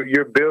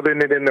 You're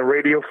building it in the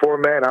radio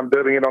format. I'm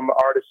building it on the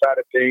artist side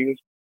of things.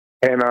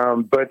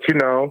 And, but you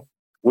know,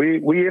 we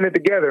in it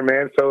together,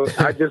 man. So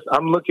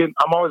I'm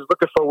always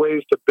looking for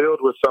ways to build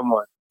with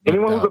someone.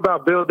 Anyone who's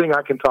about building,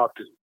 I can talk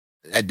to.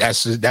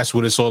 That's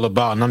what it's all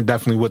about. And I'm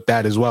definitely with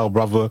that as well,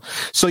 brother.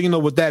 So, you know,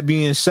 with that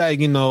being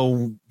said, you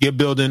know, you're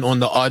building on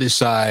the artist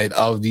side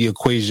of the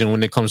equation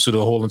when it comes to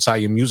the whole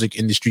entire music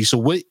industry. So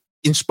what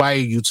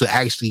inspired you to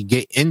actually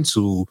get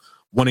into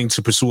wanting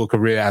to pursue a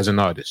career as an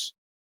artist?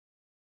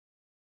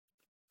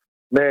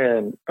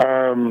 Man,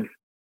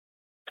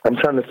 I'm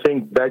trying to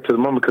think back to the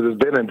moment, because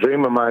it's been a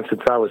dream of mine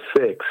since I was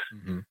 6.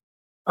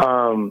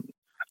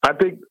 I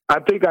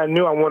think I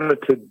knew I wanted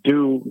to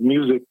do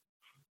music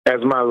as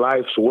my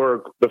life's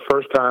work the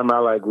first time I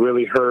like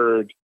really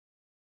heard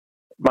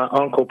my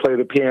uncle play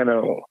the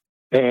piano,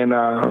 and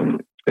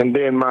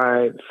then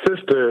my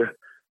sister,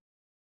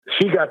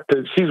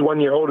 she's 1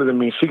 year older than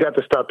me. She got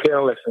to start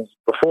piano lessons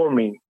before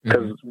me,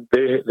 because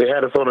they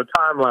had us on a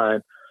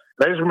timeline.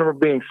 And I just remember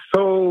being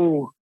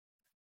so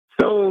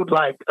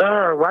like,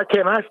 why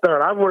can't I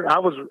start? I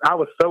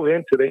was so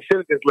into it. They should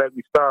have just let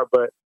me start,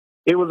 but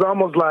it was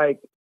almost like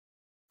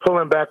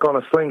pulling back on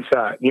a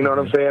slingshot. You know what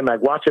I'm saying?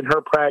 Like watching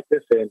her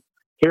practice and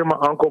hear my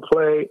uncle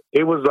play.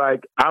 It was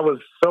like I was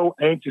so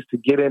anxious to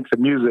get into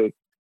music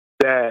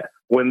that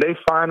when they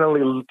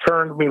finally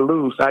turned me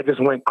loose, I just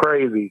went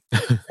crazy.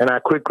 And I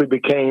quickly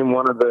became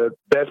one of the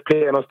best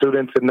piano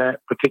students in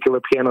that particular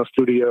piano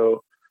studio.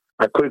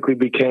 I quickly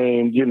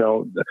became, you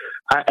know,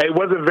 it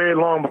wasn't very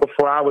long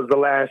before I was the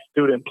last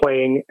student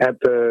playing at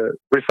the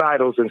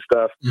recitals and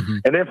stuff.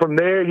 And then from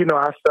there, you know,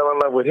 I fell in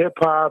love with hip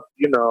hop.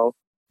 You know,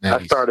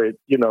 nice. I started,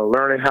 you know,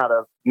 learning how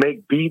to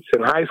make beats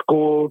in high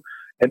school.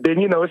 And then,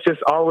 you know, it's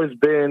just always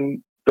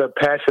been the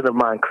passion of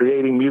mine,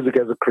 creating music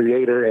as a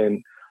creator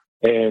and,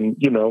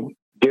 you know,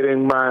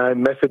 getting my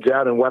message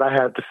out and what I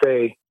have to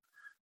say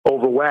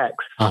over wax,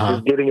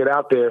 just getting it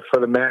out there for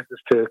the masses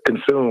to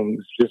consume.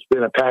 It's just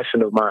been a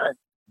passion of mine.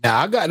 Now,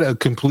 I got to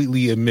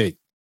completely admit,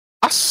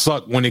 I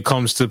suck when it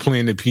comes to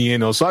playing the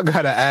piano. So I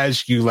got to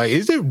ask you, like,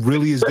 is it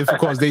really as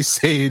difficult as they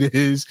say it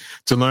is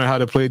to learn how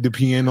to play the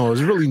piano? It's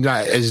really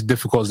not as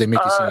difficult as they make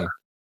it seem.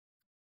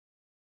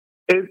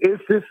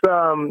 It's just,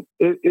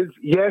 it's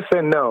yes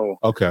and no.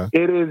 Okay.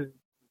 It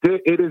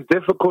is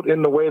difficult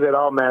in the way that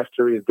all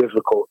mastery is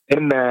difficult,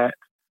 in that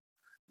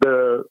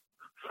the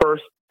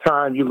first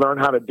time you learn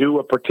how to do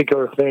a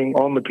particular thing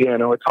on the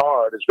piano, it's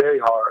hard. It's very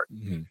hard.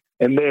 Mm-hmm.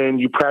 And then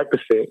you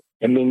practice it,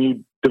 and then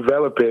you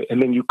develop it,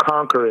 and then you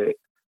conquer it,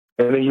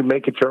 and then you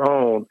make it your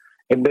own.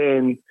 And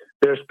then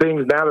there's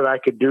things now that I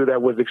could do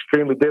that was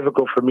extremely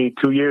difficult for me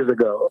 2 years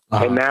ago.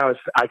 Uh-huh. And now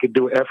I could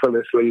do it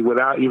effortlessly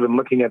without even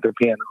looking at the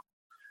piano.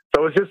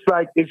 So it's just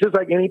like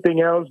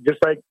anything else. Just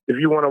like if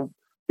you want to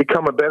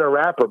become a better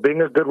rapper,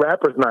 being a good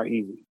rapper is not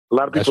easy. A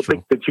lot of people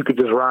think that you could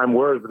just rhyme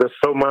words, but there's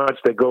so much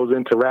that goes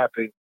into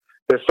rapping.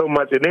 There's so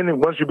much. And then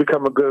once you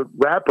become a good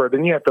rapper,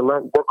 then you have to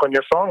work on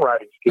your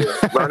songwriting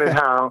skills, learning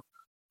how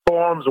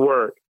forms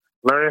work,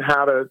 learning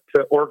how to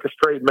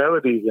orchestrate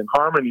melodies and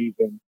harmonies,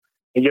 and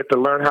you have to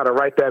learn how to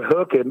write that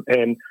hook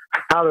and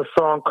how the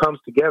song comes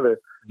together.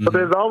 Mm-hmm. So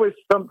there's always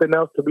something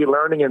else to be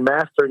learning and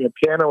mastering, and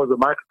piano is a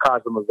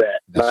microcosm of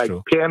that. That's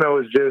true. Piano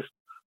is just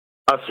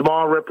a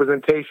small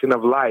representation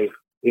of life.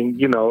 And,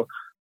 you know,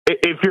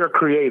 if you're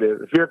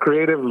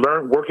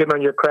learn working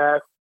on your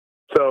craft.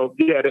 So,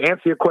 yeah, to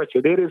answer your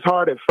question, it is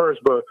hard at first,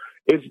 but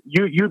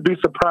you'd be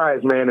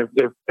surprised, man.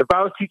 If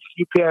I was teaching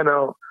you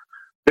piano,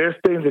 there's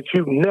things that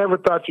you never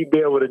thought you'd be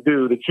able to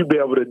do that you'd be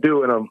able to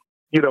do in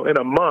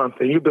a month,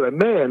 and you'd be like,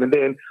 man. And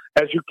then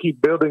as you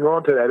keep building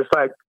onto that, it's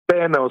like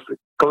Thanos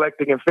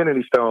collecting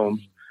Infinity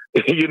Stones.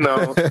 You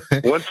know,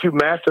 once you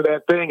master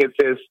that thing, it's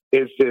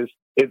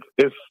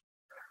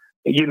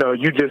you know,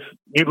 you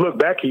look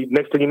back,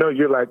 next thing you know,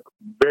 you're like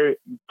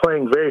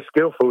playing very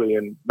skillfully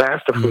and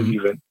masterfully. Mm-hmm.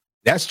 Even.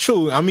 That's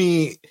true. I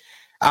mean,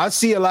 I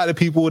see a lot of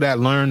people that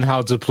learn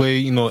how to play,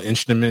 you know,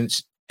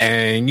 instruments,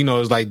 and, you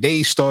know, it's like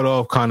they start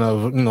off kind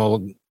of, you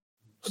know,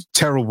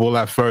 terrible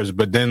at first,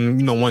 but then,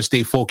 you know, once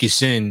they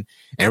focus in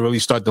and really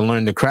start to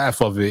learn the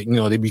craft of it, you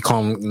know, they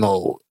become, you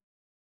know,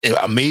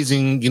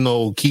 amazing, you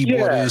know,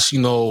 keyboardists, you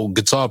know,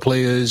 guitar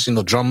players, you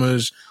know,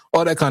 drummers,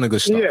 all that kind of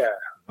good stuff. Yeah. You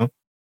know?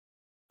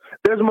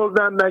 There's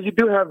now you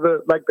do have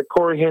the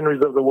Corey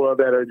Henrys of the world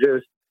that are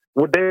just,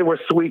 they were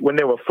sweet when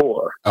they were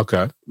 4.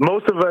 Okay.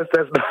 Most of us,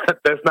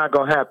 that's not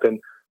going to happen.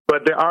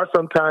 But there are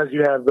sometimes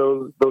you have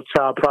those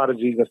child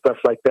prodigies and stuff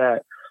like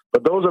that.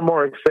 But those are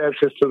more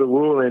exceptions to the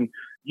rule. And,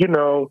 you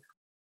know,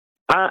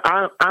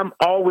 I'm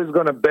always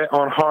going to bet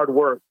on hard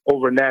work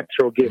over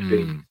natural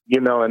gifting,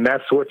 you know, and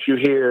that's what you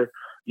hear.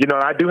 You know,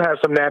 I do have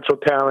some natural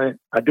talent.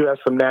 I do have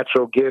some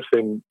natural gifts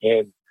and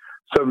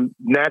some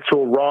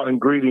natural raw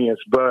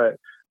ingredients, but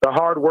the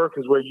hard work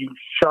is where you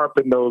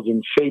sharpen those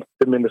and shape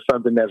them into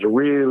something that's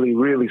really,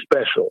 really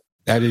special.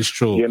 That is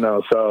true. You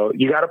know, so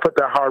you got to put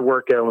that hard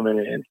work element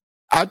in.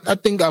 I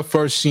think I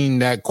first seen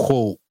that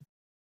quote.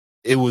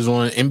 It was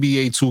on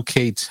NBA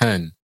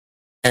 2K10,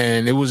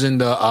 and it was in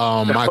the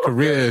my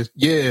career.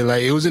 Yeah,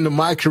 like it was in the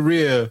my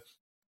career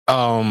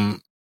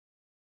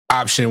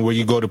option where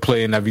you go to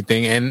play and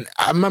everything. And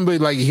I remember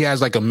like he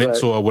has like a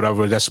mentor or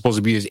whatever that's supposed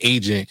to be his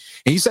agent,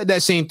 and he said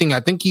that same thing. I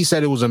think he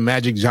said it was a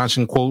Magic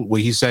Johnson quote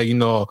where he said, you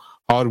know,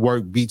 hard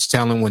work beats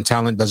talent when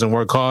talent doesn't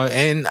work hard.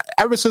 And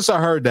ever since I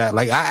heard that,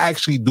 like I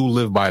actually do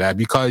live by that,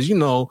 because, you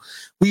know,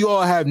 we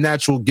all have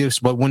natural gifts,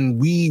 but when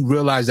we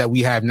realize that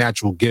we have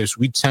natural gifts,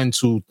 we tend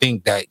to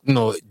think that, you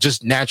know,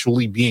 just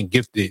naturally being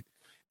gifted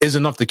is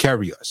enough to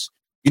carry us.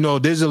 You know,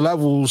 there's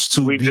levels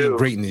to being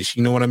greatness.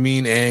 You know what I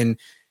mean? And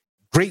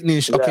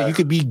greatness, okay, you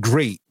could be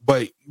great,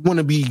 but you want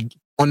to be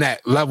on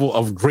that level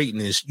of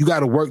greatness, you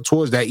got to work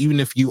towards that, even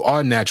if you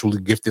are naturally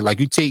gifted.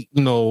 Like you take,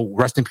 you know,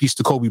 rest in peace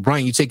to Kobe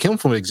Bryant, you take him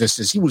from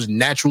existence. He was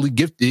naturally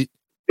gifted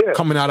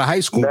coming out of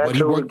high school, but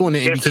he worked on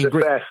it and became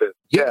great.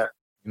 Yeah.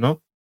 You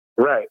know?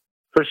 Right.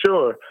 For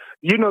sure.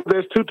 You know,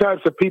 there's 2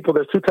 types of people.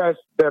 There's 2 types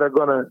that are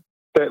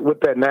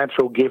with that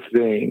natural gift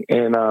thing.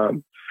 And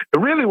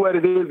really what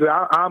it is,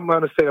 I'm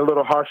going to say a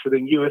little harsher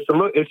than you. It's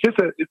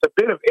a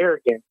bit of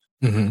arrogance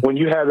when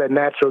you have that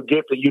natural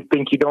gift that you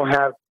think you don't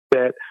have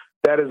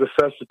that is a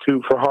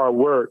substitute for hard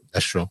work.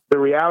 That's true. The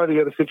reality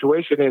of the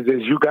situation is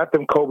you got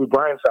them Kobe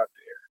Bryants out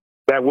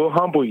there that will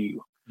humble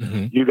you.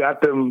 Mm-hmm. You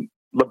got them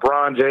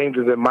LeBron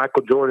Jameses and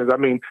Michael Jordans. I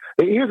mean,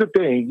 here's the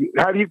thing.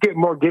 How do you get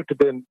more gifted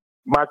than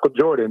Michael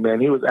Jordan, man?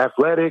 He was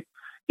athletic.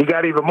 He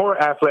got even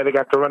more athletic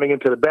after running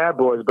into the bad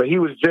boys, but he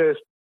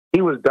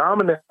was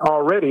dominant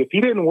already. If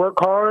he didn't work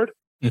hard,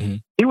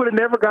 he would have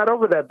never got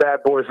over that bad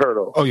boys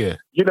hurdle. Oh, yeah.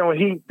 You know,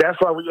 that's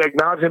why we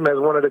acknowledge him as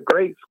one of the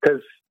greats,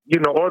 because, you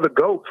know, or the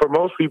GOAT for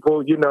most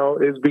people, you know,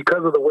 is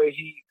because of the way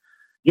he,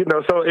 you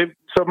know,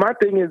 so my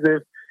thing is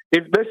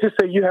if let's just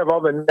say you have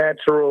all the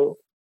natural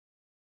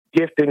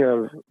gifting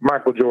of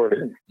Michael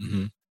Jordan,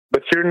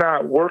 but you're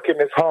not working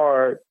as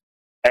hard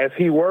as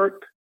he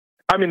worked.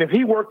 I mean, if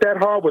he worked that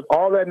hard with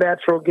all that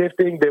natural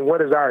gifting, then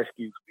what is our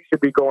excuse? We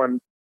should be going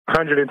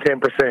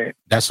 110%.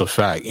 That's a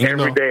fact.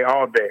 Every day,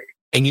 all day.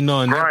 And, you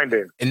know,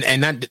 grinding.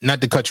 And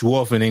not to cut you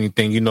off in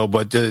anything, you know,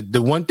 but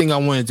the one thing I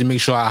wanted to make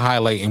sure I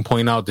highlight and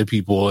point out to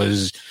people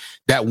is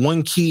that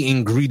one key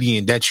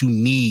ingredient that you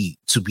need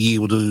to be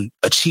able to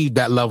achieve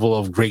that level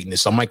of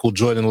greatness, a Michael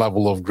Jordan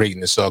level of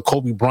greatness, a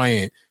Kobe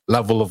Bryant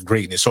level of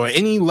greatness, or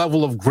any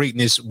level of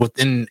greatness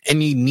within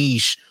any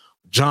niche,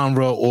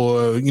 genre,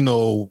 or, you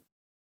know,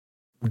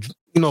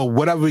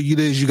 whatever it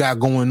is you got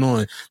going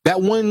on,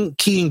 that one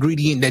key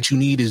ingredient that you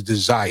need is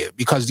desire,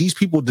 because these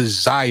people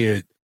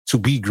desire to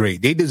be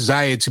great. They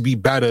desire to be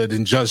better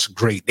than just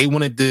great. They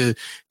wanted to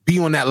be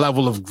on that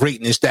level of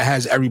greatness that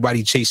has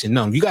everybody chasing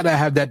them. You got to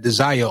have that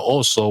desire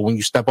also when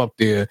you step up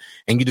there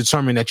and you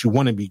determine that you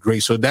want to be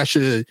great. So that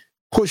should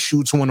push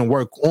you to want to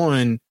work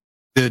on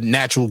the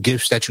natural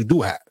gifts that you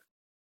do have.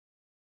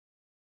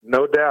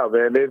 No doubt,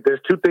 man.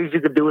 There's two things you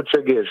could do with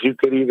your gifts. You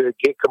could either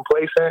get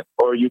complacent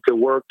or you could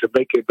work to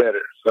make it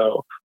better.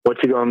 So what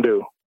you gonna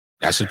do?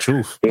 That's the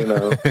truth.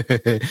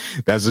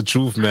 That's the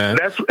truth, man.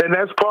 That's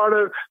part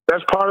of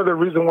the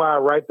reason why I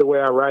write the way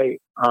I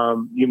write.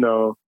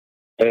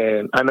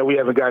 And I know we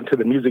haven't gotten to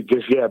the music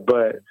just yet,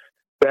 but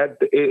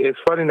it's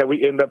funny that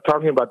we end up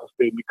talking about this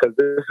thing, because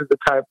these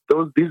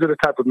are the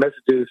type of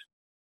messages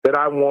that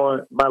I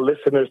want my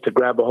listeners to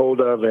grab a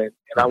hold of, and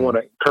I want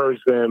to encourage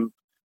them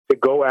to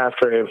go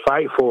after and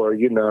fight for,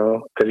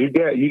 because you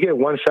get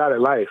one shot at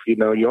life,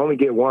 you only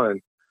get one.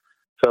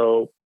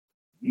 So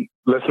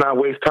let's not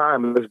waste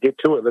time. Let's get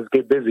to it. Let's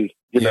get busy,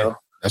 know.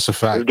 That's a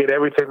fact. Let's get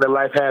everything that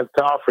life has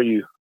to offer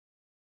you.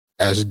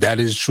 That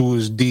is true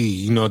as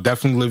D.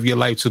 Definitely live your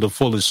life to the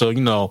fullest. So,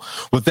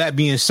 with that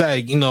being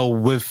said,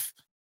 with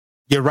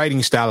your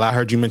writing style, I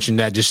heard you mention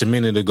that just a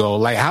minute ago.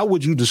 Like, how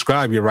would you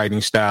describe your writing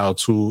style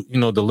to,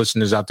 the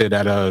listeners out there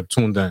that are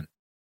tuned in?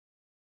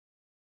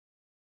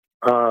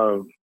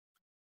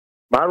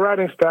 My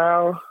writing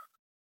style,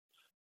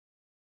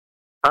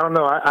 I don't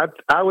know.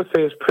 I would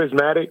say it's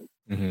prismatic.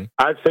 Mm-hmm.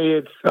 I'd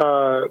say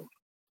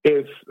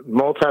it's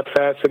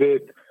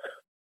multifaceted.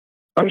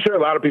 I'm sure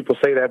a lot of people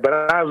say that, but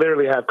I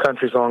literally have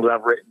country songs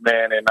I've written,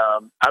 man, and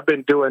I've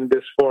been doing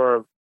this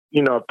for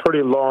a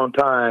pretty long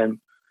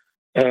time.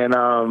 And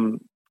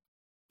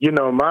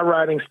my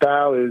writing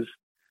style is,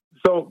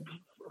 so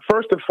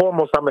first and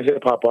foremost, I'm a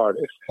hip hop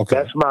artist. Okay.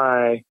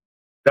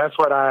 That's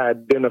what I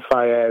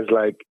identify as,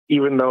 like,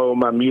 even though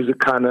my music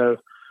kind of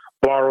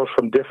borrows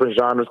from different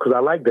genres, because I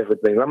like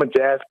different things. I'm a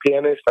jazz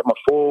pianist. I'm a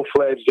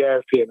full-fledged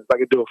jazz pianist. I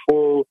could do a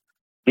full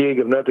gig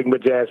of nothing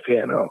but jazz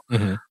piano.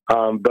 Mm-hmm.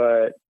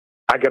 But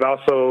I could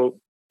also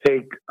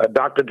take a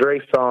Dr.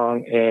 Dre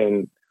song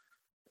and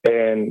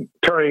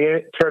turn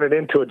it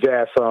into a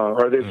jazz song,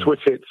 or then switch.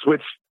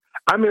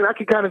 I mean, I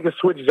could kind of just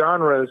switch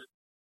genres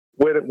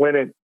when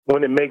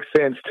it makes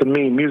sense to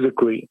me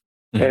musically.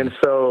 Mm-hmm. And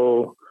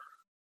so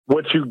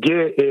what you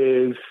get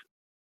is,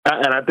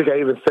 and I think I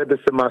even said this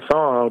in my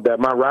song, that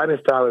my writing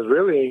style is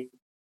really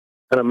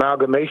an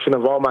amalgamation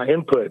of all my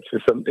inputs.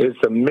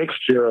 It's a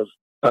mixture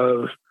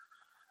of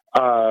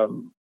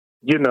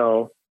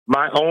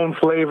my own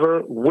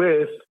flavor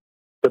with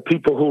the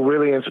people who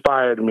really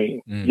inspired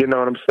me. You know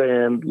what I'm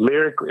saying?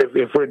 Lyric.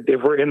 If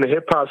we're in the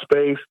hip hop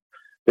space,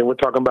 then we're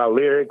talking about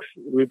lyrics.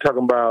 We're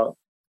talking about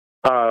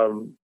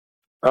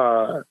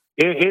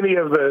any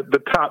of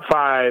the top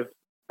five.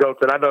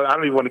 And I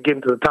don't even want to get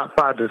into the top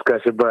five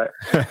discussion, but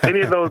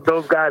any of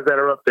those guys that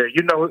are up there,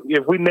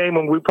 if we name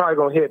them, we're probably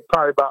gonna hit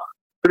about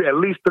at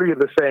least three of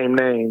the same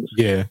names.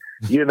 Yeah,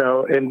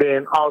 and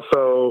then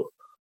also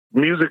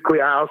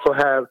musically, I also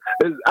have.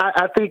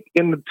 I think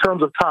in the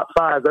terms of top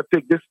fives, I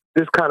think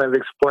this kind of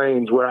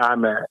explains where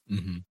I'm at.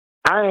 Mm-hmm.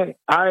 And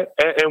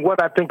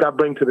what I think I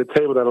bring to the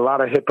table that a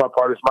lot of hip hop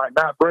artists might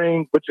not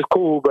bring, which is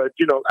cool, but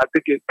I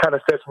think it kind of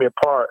sets me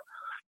apart,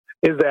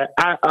 is that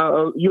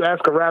you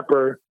ask a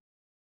rapper,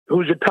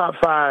 who's your top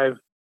five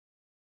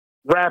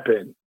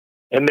rapping?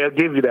 And they'll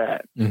give you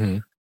that. Mm-hmm.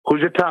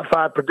 Who's your top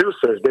five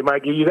producers? They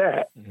might give you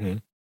that. Mm-hmm.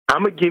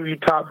 I'm gonna give you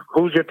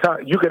who's your top.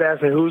 You could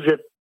ask me who's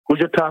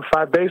your top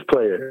five bass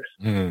players?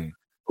 Mm-hmm.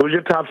 Who's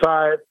your top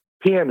five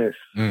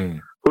pianists? Mm-hmm.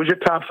 Who's your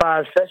top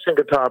five session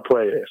guitar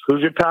players?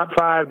 Who's your top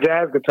five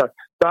jazz guitar?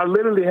 So I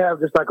literally have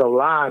just like a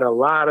lot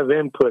of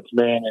inputs,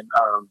 man. And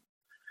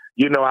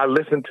I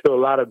listen to a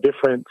lot of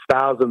different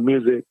styles of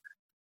music,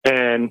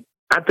 and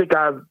I think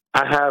I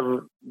have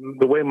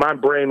the way my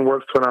brain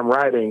works when I'm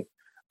writing.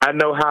 I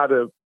know how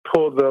to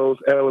pull those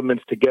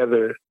elements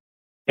together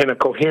in a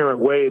coherent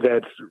way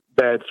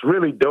that's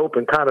really dope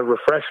and kind of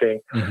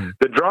refreshing. Mm-hmm.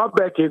 The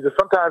drawback is that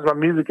sometimes my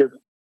music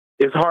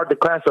is hard to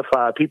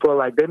classify. People are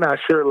like, they're not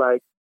sure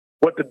like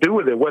what to do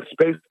with it, what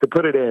space to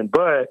put it in.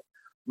 But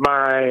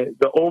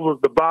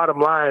the bottom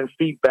line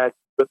feedback,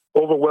 the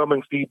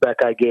overwhelming feedback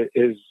I get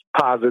is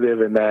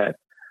positive in that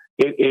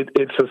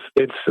it's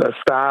a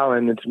style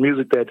and it's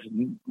music that's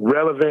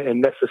relevant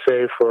and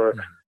necessary for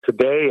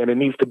today, and it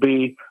needs to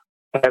be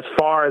as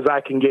far as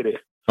I can get it.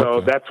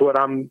 So that's what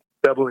I'm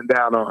doubling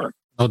down on.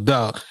 No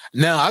doubt.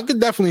 Now, I can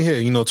definitely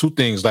hear, two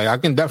things. Like, I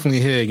can definitely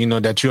hear,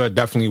 that you're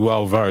definitely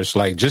well-versed.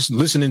 Like, just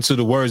listening to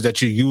the words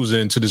that you're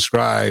using to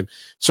describe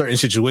certain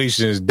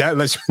situations, that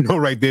lets you know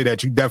right there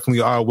that you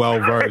definitely are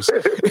well-versed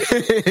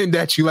and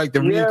that you like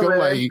the yeah, Rico.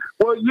 Like,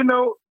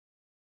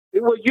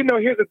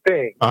 here's the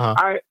thing.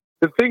 Uh-huh.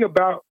 The thing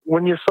about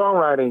when you're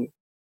songwriting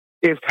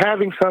is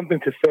having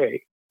something to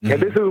say. Mm-hmm.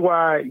 And this is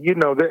why,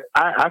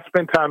 I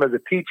spend time as a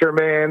teacher,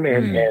 man,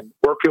 and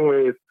working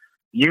with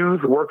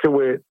youth, working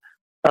with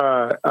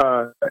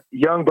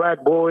young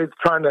Black boys,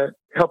 trying to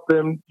help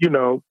them,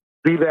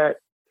 be that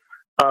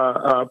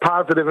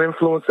positive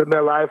influence in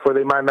their life, or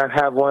they might not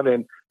have one.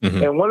 And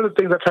and one of the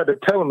things I tried to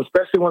tell them,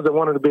 especially ones that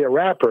wanted to be a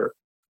rapper,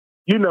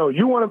 you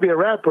want to be a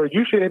rapper,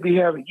 you should have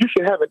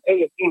an A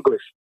in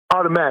English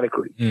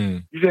automatically.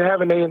 You should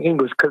have an A in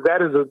English, because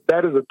that is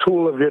a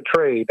tool of your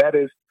trade. That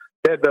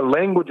the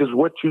language is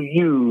what you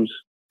use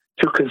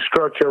to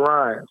construct your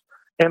rhymes.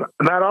 And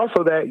not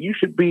also that, you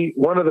should be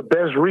one of the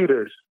best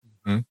readers,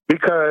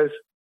 because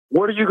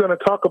what are you going to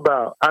talk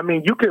about? I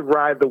mean, you could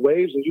ride the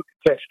waves and you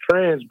could catch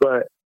trends,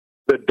 but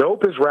the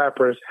dopest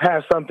rappers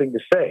have something to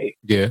say.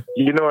 Yeah.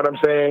 You know what I'm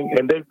saying?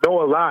 And they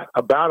know a lot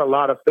about a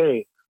lot of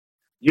things.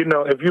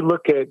 If you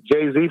look at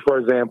Jay-Z, for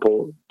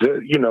example,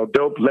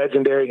 dope,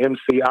 legendary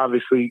MC,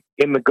 obviously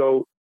in the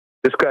GOAT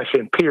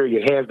discussion,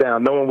 period, hands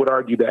down. No one would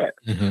argue that.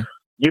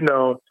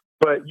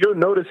 But you'll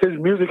notice his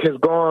music has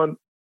gone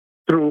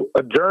through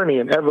a journey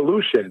and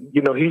evolution.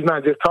 He's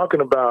not just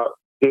talking about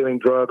dealing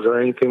drugs or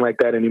anything like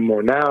that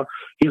anymore. Now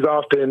he's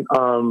often,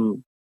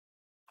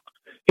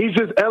 he's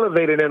just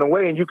elevated in a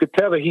way, and you could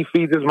tell that he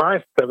feeds his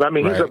mind stuff. I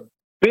mean, He's a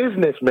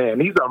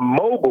businessman. He's a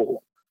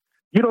mogul.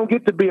 You don't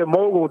get to be a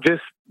mogul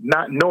just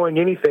not knowing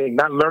anything,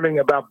 not learning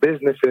about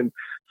business. And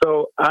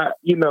so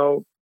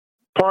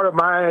part of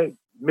my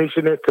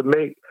mission is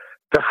to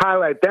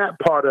highlight that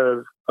part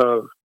of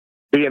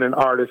being an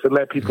artist and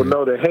let people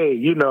know that, hey,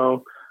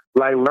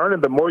 like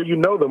learning, the more you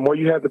know, the more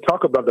you have to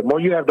talk about, the more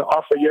you have to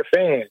offer your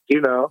fans,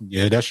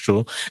 Yeah, that's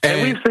true.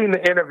 And we've seen the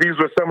interviews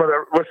with some of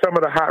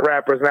the hot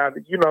rappers now.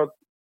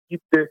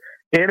 The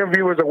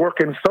interviewers are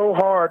working so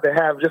hard to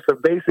have just a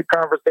basic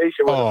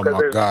conversation with them,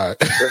 because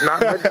there's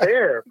not much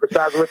there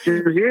besides what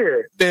you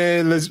hear.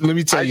 Man, let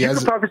me tell you. You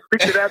can probably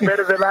speak to that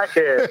better than I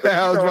can.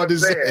 I was about to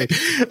say,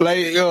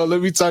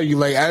 let me tell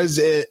you, as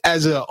an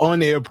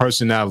on-air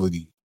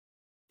personality,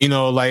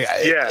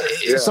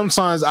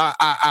 sometimes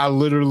I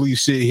literally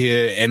sit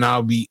here and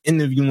I'll be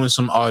interviewing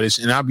some artists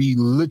and I'll be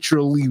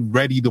literally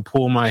ready to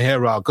pull my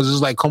hair out, because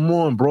it's like, come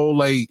on, bro,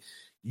 like,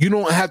 you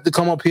don't have to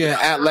come up here and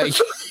act like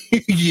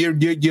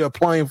you're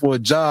applying for a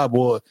job,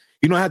 or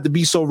you don't have to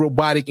be so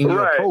robotic in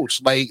your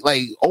approach. Like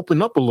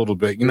open up a little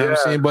bit, you know what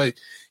I'm saying? But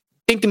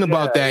thinking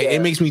about that,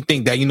 it makes me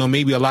think that,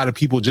 maybe a lot of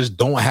people just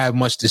don't have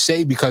much to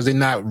say because they're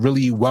not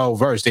really well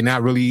versed. They're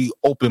not really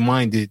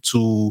open-minded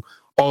to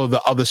all of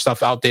the other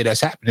stuff out there that's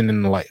happening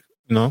in life,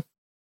 Well,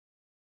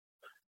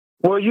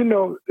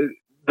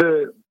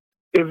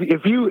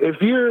 if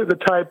you're the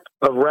type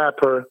of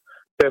rapper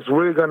that's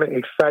really going to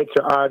excite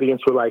your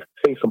audience with, like,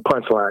 say, some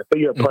punchlines. Say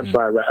you're a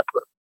punchline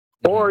rapper.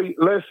 Or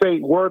let's say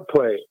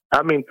wordplay.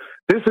 I mean,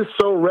 this is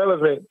so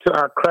relevant to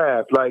our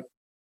craft. Like,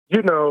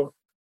 it's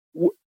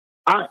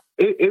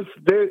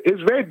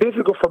very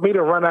difficult for me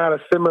to run out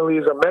of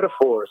similes or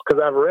metaphors,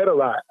 because I've read a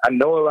lot. I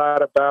know a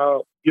lot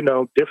about,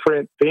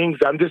 different things.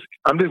 I'm just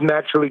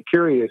naturally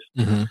curious.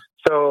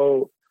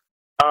 So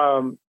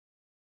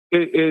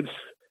it's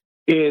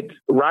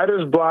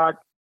writer's block.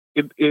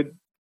 It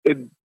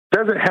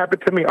doesn't happen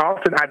to me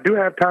often. I do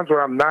have times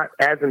where I'm not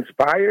as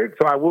inspired,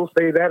 so I will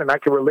say that, and I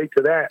can relate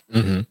to that.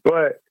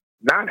 But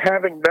not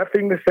having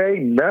nothing to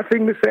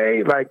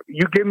say, like,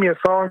 you give me a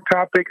song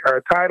topic or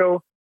a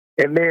title,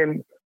 and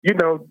then,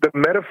 the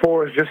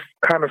metaphors just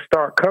kind of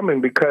start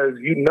coming, because,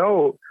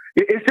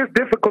 it's just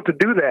difficult to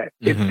do that.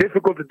 It's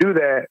difficult to do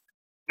that.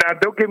 Now,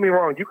 don't get me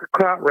wrong. You could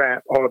clout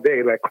rap all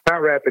day. Like,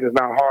 clout rapping is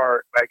not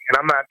hard. Like, and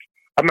I'm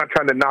not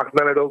trying to knock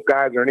none of those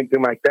guys or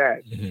anything like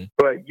that.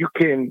 But you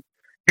could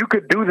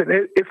do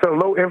that. It's a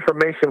low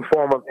information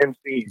form of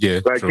MC. Yeah,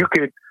 like, true. you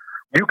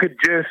could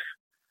just,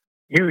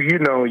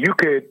 you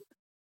could,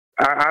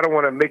 I don't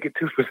want to make it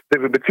too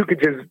specific, but you could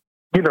just,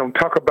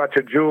 talk about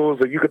your jewels,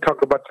 or you could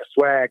talk about your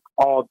swag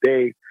all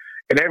day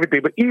and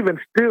everything. But even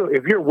still,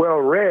 if you're well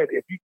read,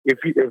 if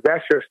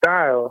that's your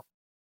style,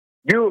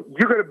 you're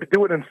going to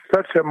do it in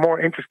such a more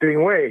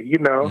interesting way,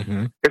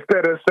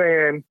 instead of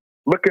saying,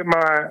 look at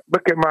my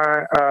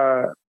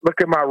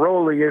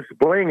rollie, it's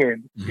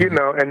blinging,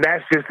 and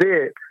that's just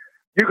it.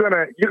 You're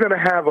gonna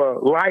have a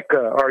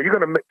Leica, or you're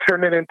gonna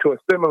turn it into a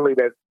simile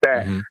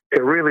that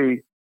can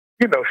really,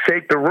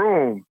 shake the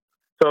room.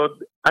 So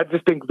I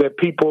just think that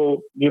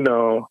people, in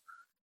the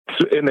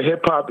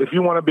hip hop, if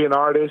you want to be an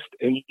artist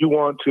and you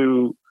want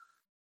to,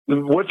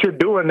 what you're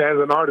doing as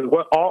an artist,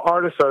 what all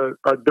artists are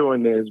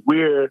doing is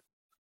we're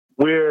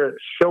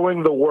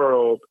showing the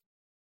world,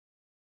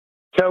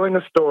 telling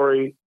a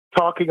story,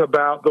 talking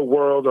about the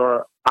world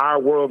or our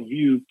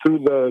worldview through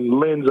the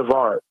lens of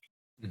art.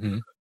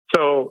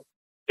 So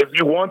if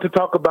you want to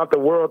talk about the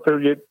world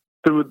through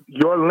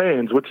your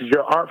lens, which is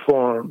your art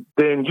form,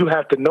 then you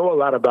have to know a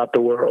lot about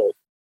the world.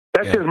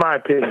 That's just my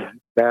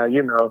opinion. Now,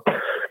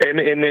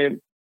 and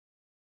then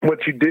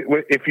what you did,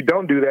 if you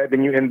don't do that,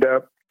 then you end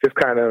up just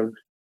kind of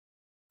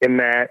in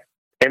that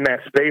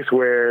space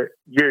where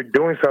you're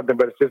doing something,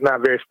 but it's just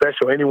not very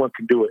special. Anyone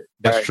can do it.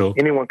 That's true.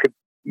 Anyone could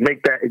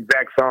make that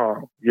exact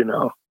song,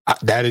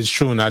 That is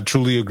true, and I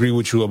truly agree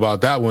with you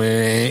about that one.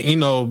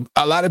 And, a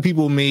lot of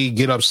people may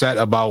get upset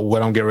about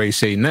what I'm getting ready to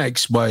say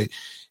next, but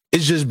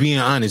it's just being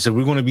honest. If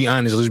we're going to be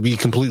honest, let's be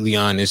completely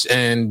honest.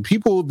 And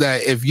people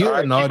that, if you're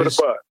an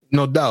artist,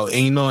 No doubt.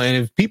 And, and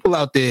if people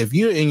out there, if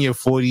you're in your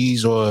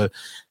 40s or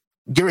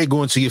get ready to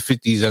go into your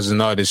 50s as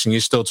an artist and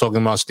you're still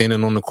talking about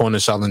standing on the corner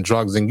selling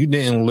drugs and you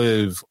didn't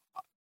live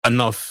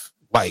enough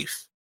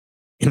life,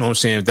 you know what I'm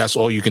saying? If that's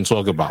all you can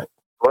talk about.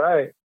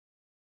 Right.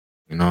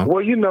 Well,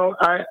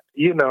 I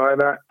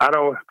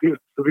don't, people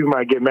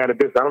might get mad at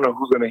this. I don't know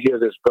who's going to hear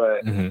this,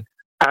 but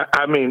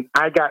I mean,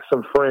 I got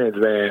some friends,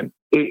 man,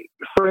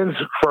 friends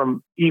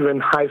from even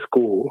high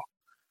school,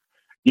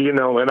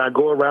 and I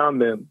go around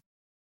them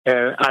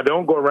and I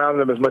don't go around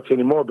them as much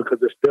anymore because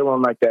they're still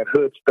on like that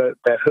hood stuff,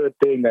 that hood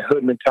thing, that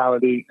hood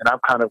mentality. And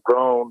I've kind of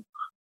grown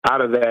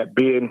out of that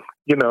being,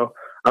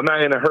 I'm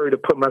not in a hurry to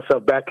put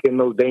myself back in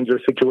those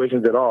dangerous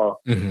situations at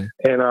all.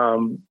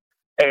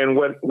 And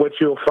what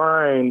you'll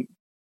find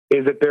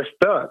is that they're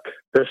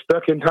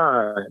stuck in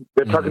time.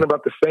 They're talking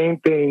about the same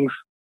things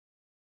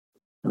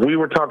we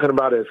were talking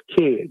about as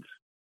kids.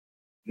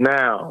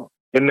 Now,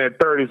 in their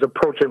 30s,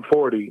 approaching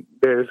 40,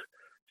 they're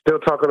still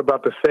talking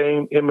about the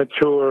same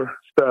immature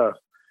stuff.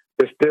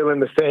 They're still in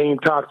the same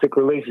toxic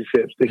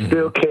relationships. They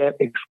still can't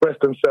express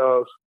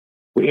themselves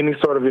with any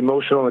sort of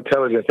emotional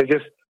intelligence.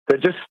 They're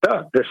just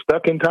stuck. They're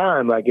stuck in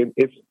time. Like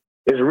it's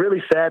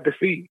really sad to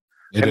see.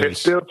 They're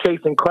still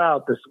chasing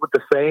clout with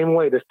the same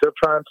way. They're still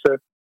trying to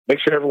make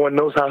sure everyone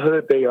knows how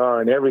hood they are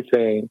and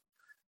everything.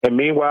 And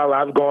meanwhile,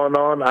 I've gone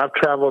on. I've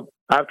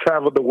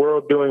traveled the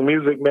world doing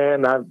music,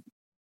 man.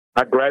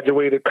 I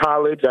graduated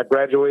college. I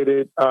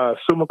graduated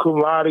summa cum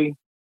laude.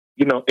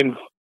 And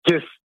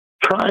just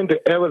trying to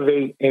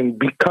elevate and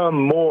become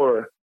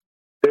more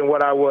than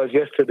what I was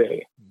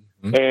yesterday.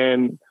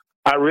 And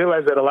I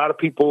realized that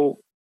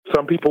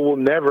some people will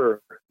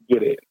never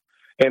get it.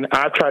 And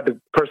I tried to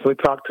personally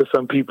talk to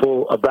some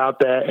people about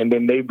that, and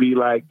then they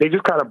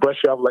just kind of brush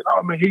you off like,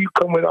 oh man, here you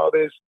come with all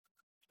this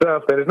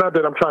stuff. And it's not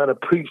that I'm trying to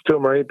preach to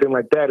them or anything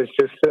like that. It's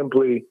just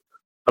simply,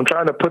 I'm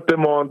trying to put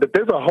them on that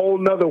there's a whole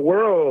nother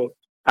world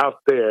out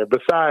there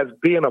besides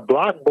being a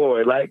block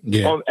boy, at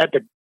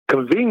the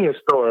convenience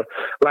store.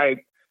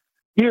 Like,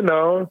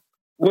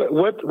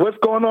 what's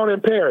going on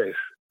in Paris?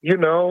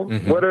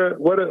 What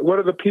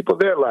are the people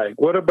there like?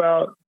 What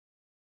about,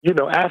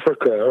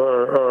 Africa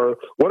or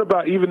what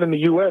about even in the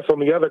U.S. on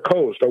the other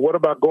coast, or what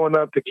about going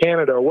up to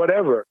Canada or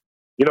whatever?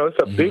 It's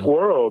a big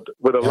world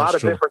with a lot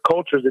of different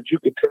cultures that you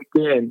can take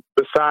in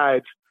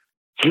besides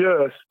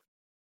just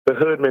the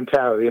hood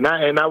mentality. And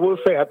I will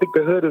say, I think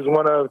the hood is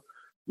one of,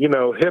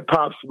 hip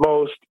hop's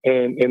most,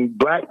 and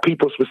black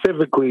people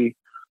specifically,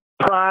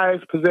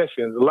 prized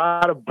possessions. A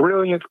lot of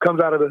brilliance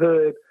comes out of the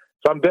hood.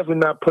 So I'm definitely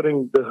not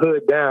putting the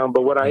hood down.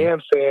 But what I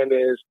am saying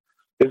is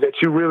that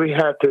you really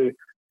have to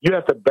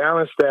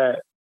balance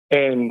that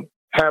and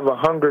have a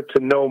hunger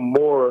to know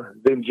more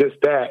than just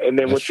that. And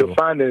then what you'll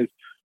find is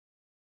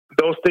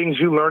those things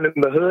you learn in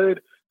the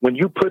hood, when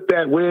you put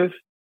that with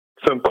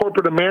some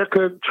corporate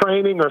America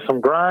training or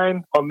some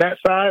grind on that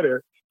side,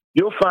 or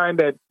you'll find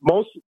that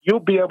you'll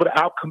be able to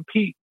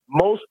outcompete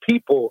most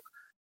people,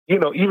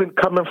 even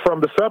coming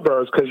from the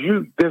suburbs, because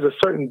there's a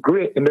certain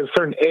grit and there's a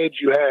certain edge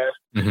you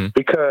have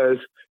because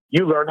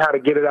you learn how to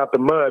get it out the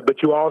mud, but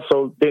you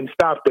also didn't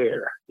stop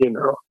there,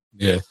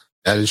 Yeah.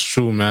 That is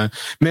true, man.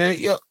 Man,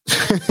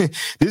 this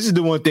is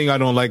the one thing I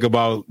don't like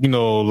about,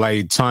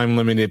 time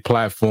limited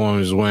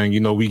platforms when,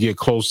 we get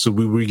close to,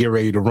 we get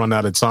ready to run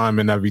out of time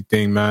and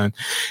everything, man.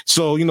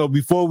 So,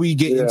 before we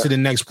get into the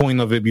next point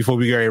of it, before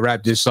we get ready to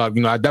wrap this up,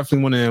 I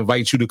definitely want to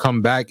invite you to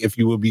come back if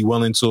you would be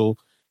willing to,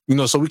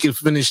 so we can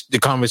finish the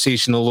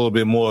conversation a little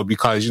bit more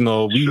because,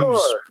 we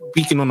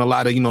speaking on a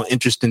lot of,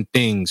 interesting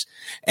things.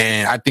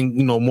 And I think,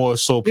 more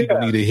so people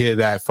need to hear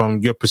that from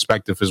your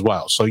perspective as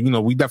well. So,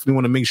 we definitely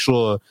want to make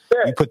sure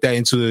you put that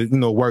into,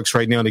 works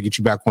right now to get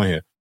you back on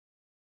here.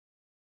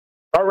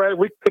 All right.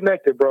 We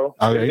connected, bro.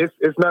 Okay.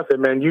 It's nothing,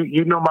 man.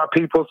 You know my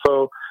people.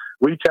 So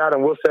reach out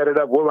and we'll set it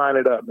up. We'll line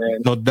it up, man.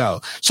 No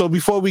doubt. So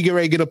before we get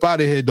ready to get up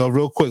out of here, though,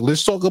 real quick,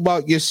 let's talk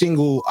about your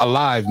single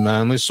Alive,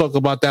 man. Let's talk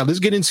about that. Let's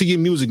get into your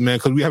music, man,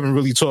 because we haven't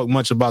really talked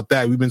much about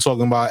that. We've been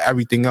talking about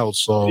everything else.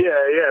 So yeah,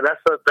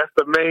 that's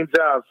the main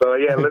job. So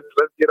yeah, let's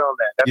get on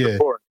that. That's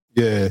important.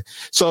 Yeah.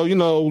 So,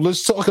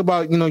 let's talk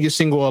about, your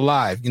single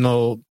Alive.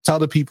 Tell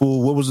the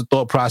people what was the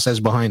thought process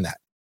behind that.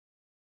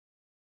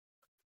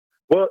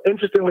 Well,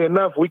 interestingly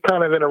enough, we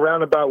kind of in a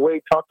roundabout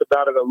way talked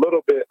about it a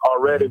little bit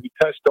already. We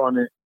touched on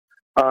it.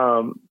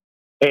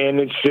 And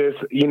it's just,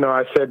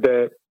 I said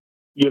that,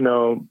 in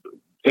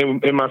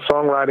my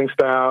songwriting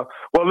style,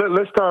 well,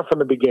 let's start from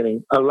the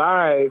beginning.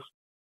 Alive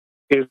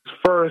is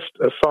first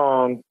a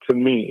song to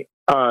me.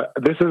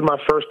 This is my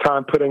first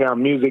time putting out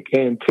music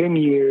in 10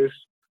 years.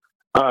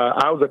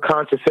 I was a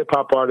conscious hip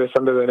hop artist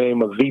under the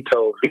name of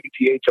Vito,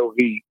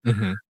 VTHOV,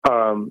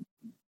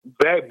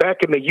 back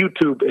in the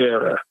YouTube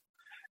era.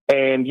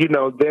 And,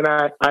 then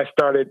I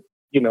started,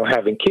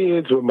 having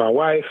kids with my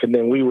wife, and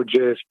then we were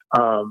just,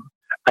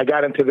 I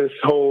got into this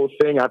whole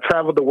thing. I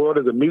traveled the world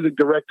as a music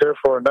director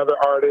for another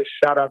artist.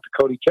 Shout out to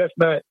Cody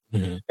Chestnut.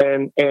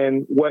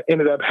 And what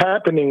ended up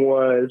happening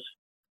was,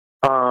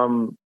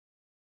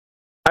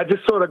 I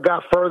just sort of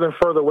got further and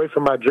further away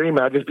from my dream.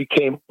 I just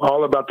became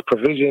all about the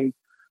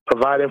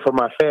providing for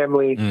my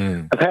family.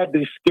 I've had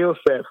these skill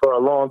set for a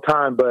long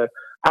time, but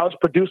I was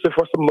producing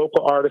for some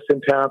local artists in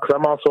town because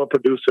I'm also a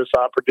producer,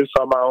 so I produce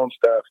all my own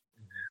stuff.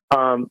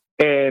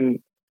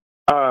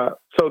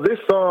 So this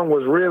song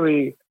was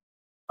really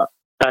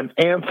an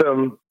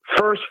anthem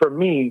first for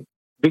me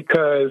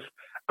because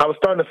I was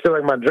starting to feel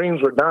like my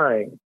dreams were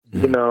dying,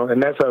 you know,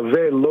 and that's a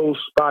very low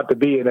spot to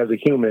be in as a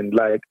human,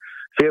 like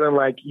feeling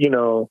like, you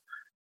know,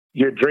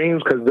 your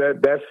dreams, because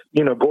that's,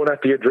 you know, going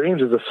after your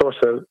dreams is a source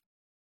of,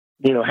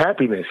 you know,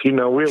 happiness. You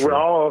know, we're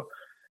all,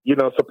 you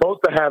know,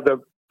 supposed to have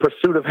the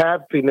pursuit of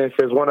happiness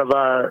as one of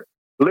our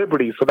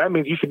liberties. So that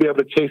means you should be able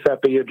to chase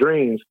after your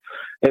dreams.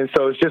 And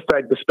so it's just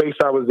like the space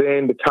I was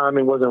in, the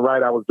timing wasn't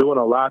right. I was doing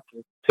a lot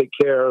to take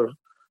care of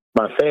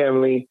my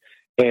family.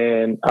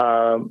 And,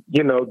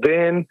 you know,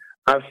 then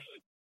I've,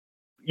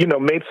 you know,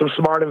 made some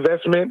smart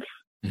investments.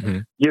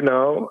 You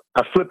know,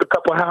 I flipped a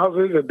couple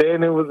houses and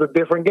then it was a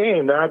different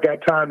game. Now I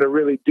got time to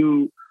really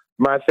do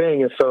my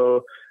thing. And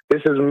so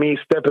this is me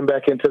stepping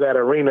back into that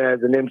arena as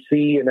an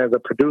MC and as a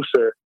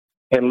producer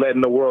and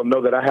letting the world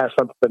know that I have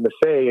something to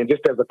say. And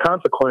just as a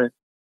consequence,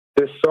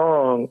 this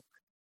song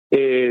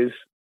is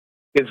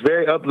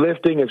very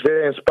uplifting. It's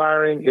very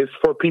inspiring. It's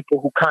for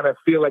people who kind of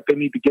feel like they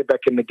need to get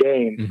back in the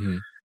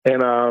game.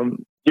 And,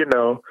 you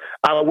know,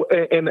 I'll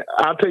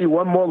tell you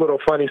one more little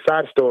funny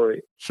side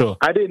story. Sure.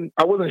 I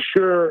wasn't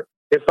sure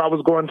if I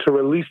was going to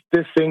release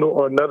this single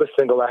or another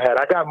single I had.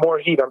 I got more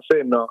heat I'm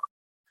sitting on.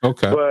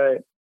 Okay.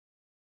 But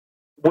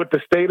with the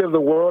state of the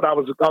world, I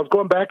was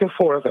going back and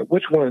forth. Like,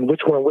 which one?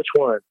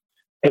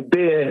 And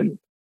then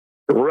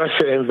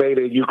Russia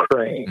invaded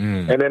Ukraine.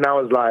 And then I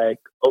was like,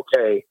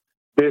 okay,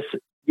 this,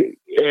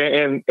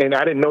 and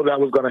I didn't know that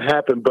was going to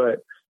happen,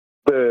 but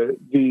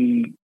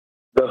the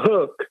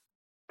hook,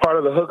 part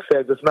of the hook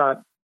says it's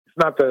not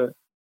the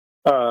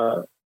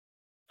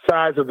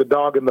size of the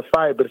dog in the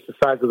fight, but it's the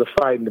size of the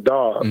fight in the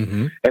dog.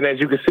 And as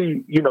you can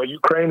see, you know,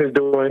 Ukraine is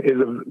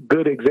a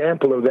good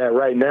example of that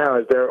right now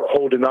as they're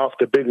holding off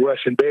the big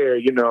Russian bear,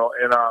 you know,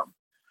 and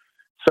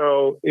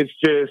so it's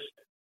just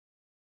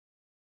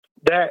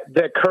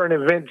that current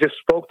event just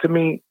spoke to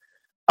me.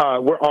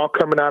 We're all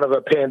coming out of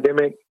a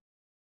pandemic.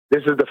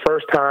 This is the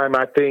first time,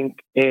 I think,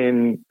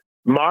 in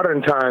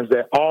modern times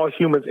that all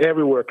humans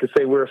everywhere can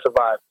say we're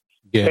survivors.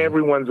 Yeah.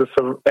 Everyone has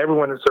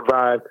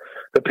survived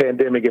the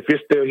pandemic. If you're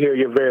still here,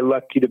 you're very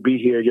lucky to be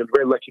here. You're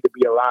very lucky to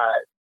be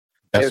alive.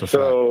 That's and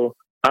so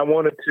fact.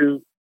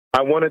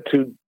 I wanted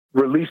to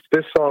release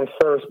this song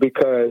first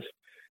because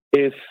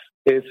it's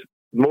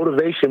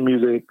motivation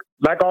music,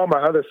 like all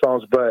my other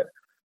songs, but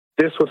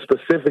this one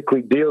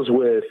specifically deals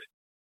with,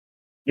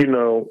 you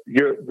know,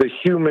 the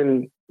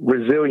human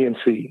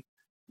resiliency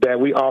that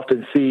we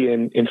often see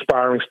in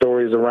inspiring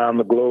stories around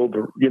the globe.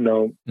 You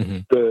know,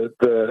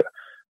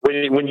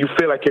 when you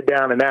feel like you're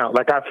down and out,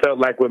 like I felt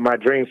like with my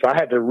dreams. So I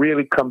had to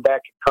really come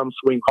back and come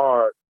swing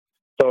hard.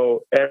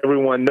 So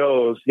everyone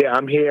knows, yeah,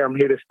 I'm here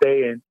to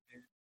stay. And,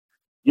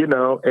 you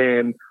know,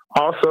 and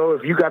also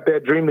if you got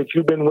that dream that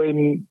you've been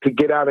waiting to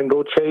get out and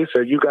go chase,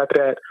 or you got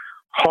that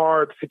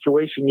hard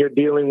situation you're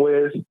dealing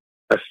with,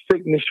 a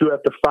sickness you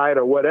have to fight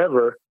or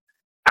whatever,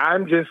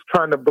 I'm just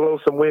trying to blow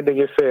some wind in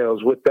your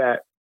sails with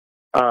that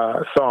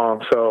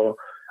song. So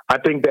I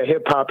think that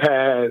hip hop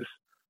has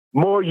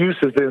more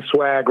uses than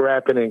swag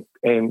rapping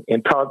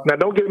and talk. Now,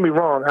 don't get me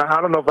wrong.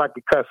 I don't know if I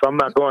can cuss, so I'm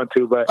not going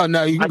to, but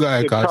no, you can go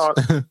ahead,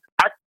 cuss.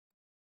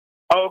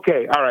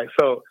 Okay. All right.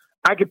 So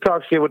I can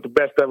talk shit with the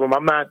best of them.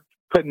 I'm not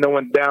putting no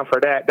one down for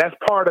that. That's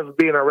part of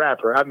being a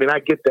rapper. I mean, I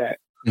get that,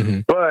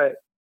 but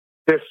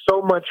there's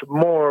so much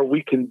more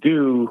we can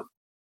do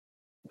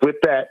with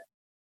that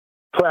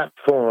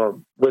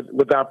platform,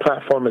 with our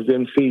platform as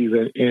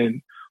MCs.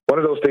 And one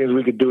of those things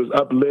we could do is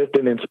uplift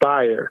and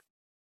inspire,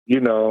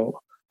 you know,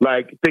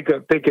 like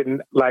thinking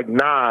like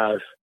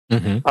Nas,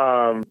 you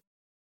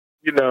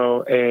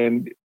know,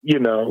 and, you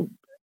know,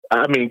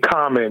 I mean,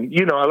 Common,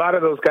 you know, a lot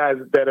of those guys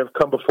that have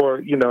come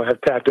before, you know, have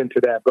tapped into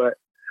that. But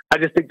I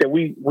just think that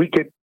we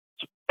could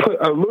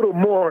put a little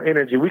more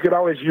energy. We could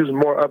always use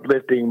more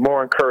uplifting,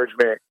 more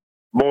encouragement,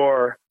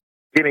 more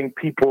getting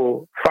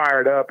people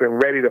fired up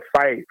and ready to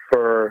fight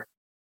for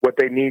what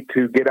they need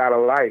to get out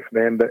of life,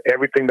 man.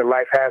 Everything that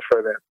life has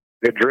for them,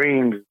 their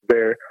dreams,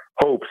 their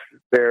hopes,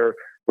 their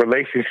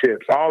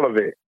relationships, all of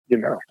it, you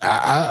know.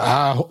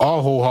 I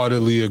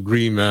wholeheartedly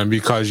agree, man,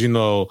 because, you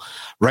know,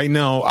 right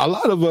now, a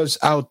lot of us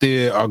out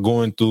there are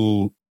going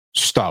through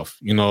stuff,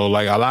 you know,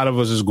 like a lot of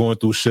us is going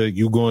through shit,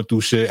 you going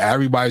through shit,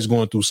 everybody's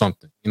going through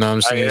something, you know what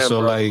I'm saying? So,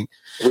 bro. Like,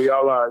 we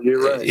all are,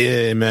 you're right.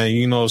 Yeah, man,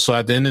 you know, so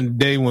at the end of the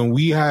day, when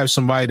we have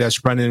somebody that's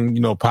spreading,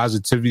 you know,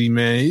 positivity,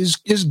 man,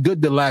 it's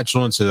good to latch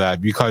onto that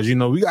because, you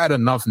know, we got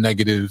enough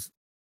negative,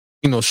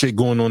 you know, shit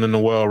going on in the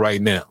world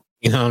right now.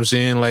 You know what I'm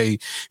saying?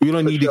 Like, you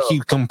don't need to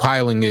keep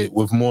compiling it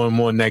with more and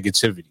more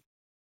negativity.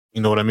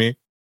 You know what I mean?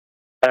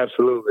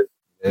 Absolutely.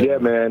 Yeah,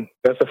 man.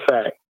 That's a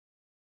fact.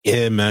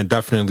 Yeah, man,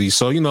 definitely.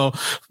 So, you know,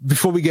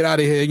 before we get out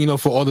of here, you know,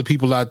 for all the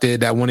people out there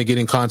that want to get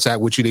in contact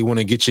with you, they want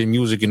to get your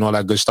music and all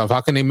that good stuff, how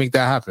can they make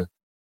that happen?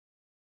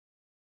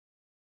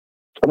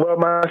 Well,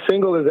 my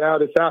single is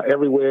out. It's out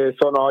everywhere. It's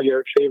on all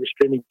your favorite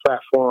streaming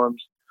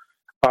platforms.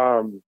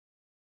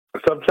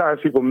 Sometimes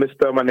people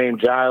misspell my name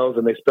Giles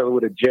and they spell it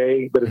with a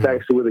J, but it's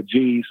actually with a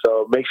G.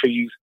 So make sure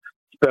you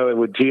spell it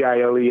with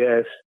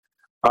Giles.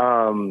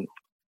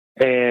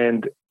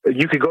 And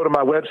you could go to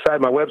my website.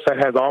 My website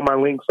has all my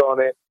links on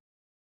it.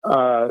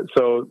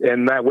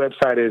 And that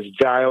website is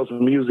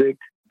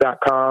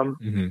gilesmusic.com.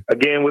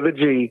 Again, with a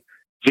G,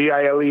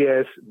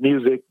 GILES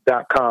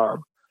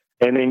music.com.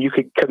 And then you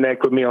could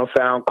connect with me on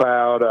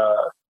SoundCloud,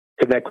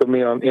 connect with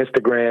me on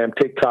Instagram,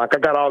 TikTok. I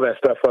got all that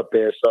stuff up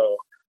there. So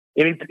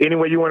any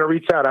way you want to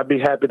reach out, I'd be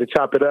happy to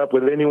chop it up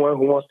with anyone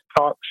who wants to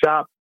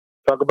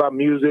talk about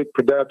music,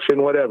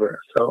 production, whatever.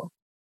 So.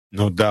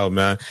 No doubt,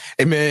 man.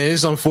 Hey, man,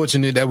 it's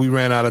unfortunate that we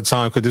ran out of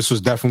time because this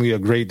was definitely a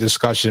great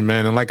discussion,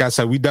 man. And like I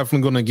said, we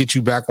definitely going to get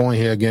you back on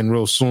here again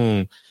real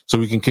soon so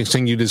we can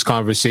continue this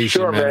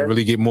conversation, man, and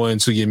really get more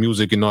into your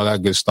music and all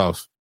that good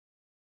stuff.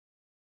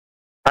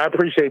 I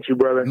appreciate you,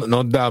 brother.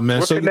 No doubt, man.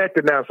 We're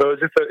connected now, so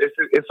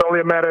it's only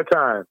a matter of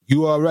time.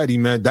 You already,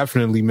 man.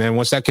 Definitely, man.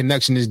 Once that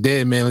connection is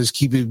there, man, let's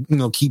keep it,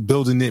 keep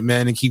building it,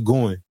 man, and keep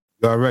going.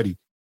 You already.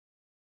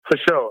 For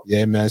sure.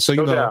 Yeah, man. So,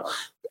 no doubt.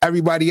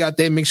 Everybody out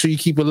there, make sure you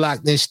keep it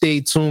locked and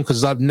stay tuned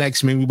because up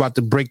next, man, we about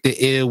to break the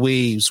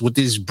airwaves with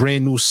this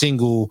brand new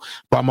single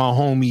by my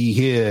homie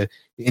here.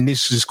 And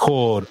this is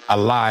called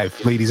Alive,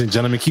 ladies and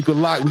gentlemen. Keep it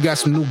locked. We got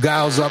some new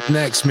Giles up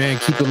next, man.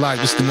 Keep it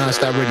locked. It's the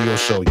NonStop Radio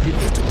Show.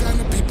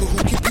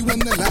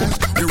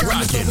 You're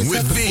rocking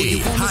with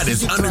the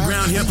hottest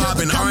underground hip-hop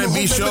and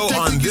R&B show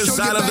on this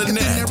side of the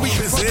net.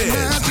 This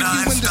is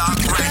NonStop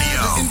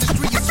Radio.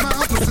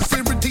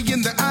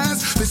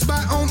 They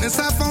spy on and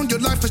side on your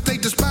life, which they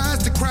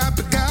despise. They cry,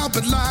 beguile,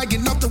 but lie,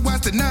 and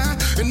otherwise deny.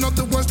 In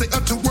other words, they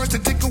utter words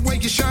that take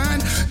away your shine.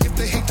 If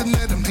they hate, then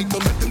let them hate,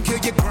 don't let them kill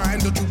your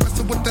grind. Don't you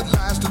wrestle with their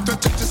lies, the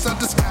threat is just a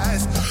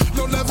disguise.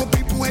 Low-level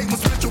people hate when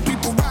special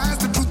people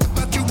rise. The truth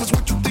about you is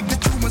what you think is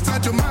true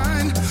inside your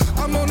mind.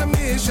 I'm on a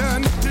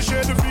mission to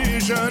share the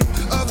vision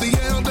of the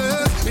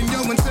elders and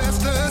your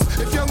ancestors.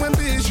 If your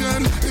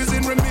ambition is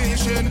in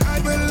remission, I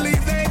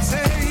believe they'd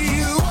say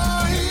you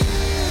are here.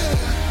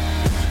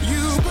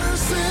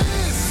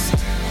 Persist,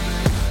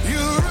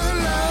 you're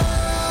alive.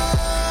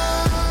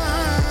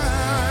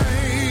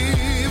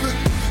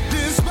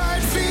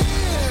 Despite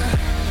fear,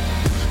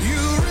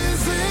 you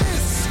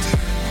resist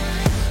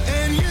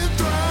and you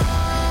thrive.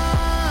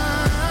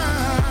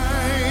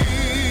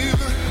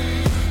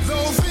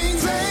 Though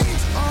things ain't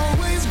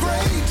always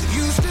great,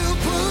 you still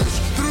push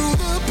through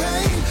the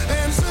pain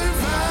and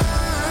survive.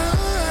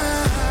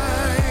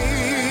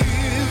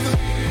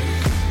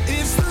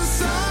 It's the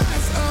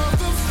size of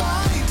the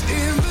fight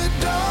in the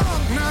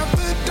dark, not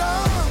the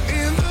dark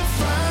in the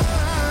fight.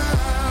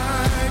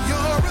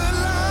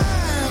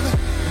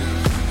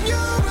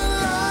 You're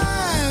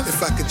alive.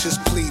 If I could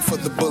just plead for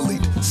the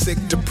bullied, sick,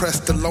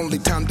 depressed, the lonely,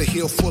 time to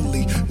heal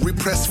fully.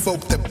 Repressed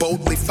folk that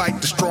boldly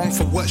fight the strong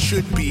for what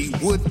should be.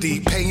 Would the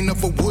pain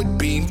of a wood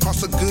beam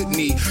cross a good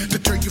knee?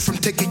 Deter you from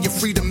taking your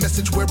freedom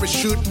message where it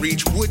should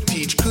reach. Would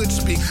teach, could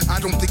speak. I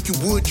don't think you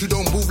would, you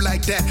don't move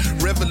like that.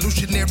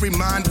 Revolutionary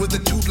mind with a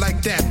tooth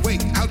like that.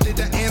 Wait, how did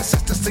the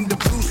ancestors sing the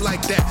blues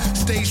like that?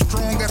 Stay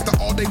strong after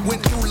all they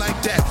went through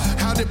like that.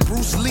 How did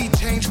Bruce Lee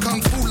change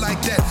Kung Fu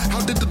like that?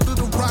 How did the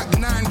Little Rock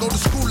Nine go to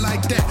school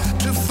like that?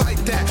 To fight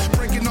that,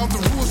 breaking all the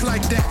rules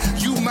like that.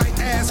 You might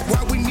ask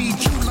why we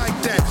need you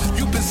like that.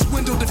 You've been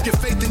swindled if your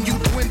faith in you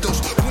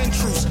dwindles. When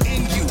truth's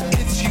in you,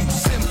 it's you,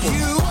 simple.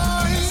 You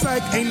are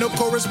like ain't no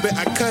chorus, but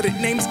I cut it.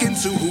 Name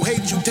Skinsu, who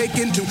hate you, take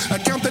into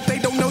account that they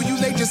don't know you,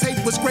 they just hate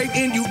what's great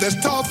in you. There's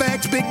tall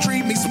facts, big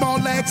tree, me small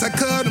lags. I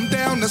cut them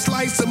down, I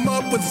slice them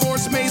up with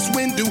force mace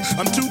windu.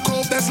 I'm too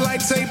cold, that's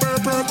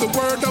lightsaber, burn the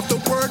word of the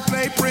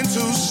wordplay, Prince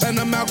who's an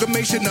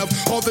amalgamation of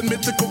all the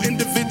mythical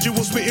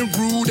individuals spitting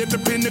rude at the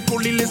pinnacle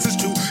he listens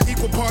to.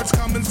 Equal parts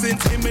common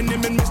sense,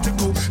 Eminem and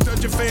mystical.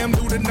 Judge your fam,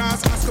 Luda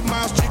Nas, Oscar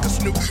Miles, Chica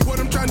Snoop. What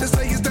I'm trying to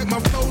say is that my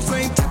flows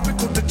ain't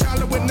typical.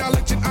 T'Challa with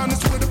knowledge and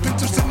honest with a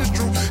pinch of sin is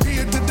true.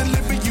 Here to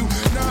deliver you.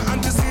 Nah,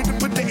 I'm just here to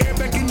put the air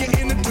back in your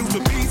inner tubes. The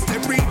beats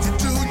that reach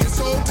into your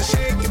soul to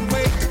shake and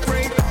wake the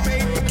great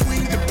debate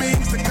between the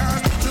beings that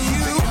constitute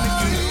you.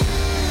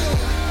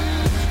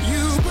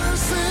 You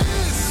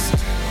persist.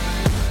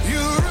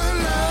 You're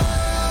alive.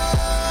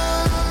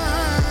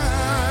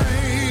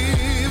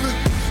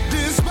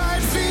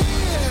 Despite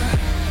fear,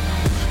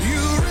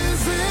 you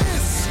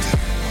resist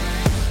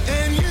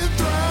and you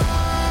thrive.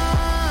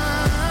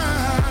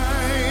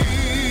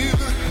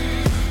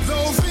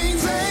 Though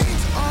things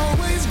ain't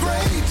always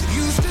great,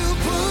 you still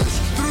push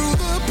through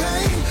the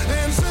pain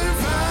and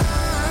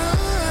survive.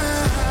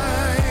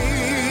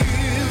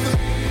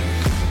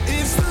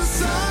 It's the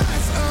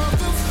size of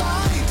the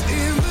fight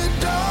in the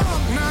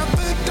dark, not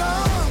the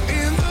dark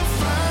in the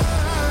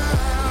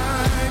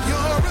fight.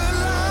 You're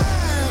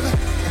alive.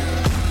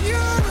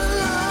 You're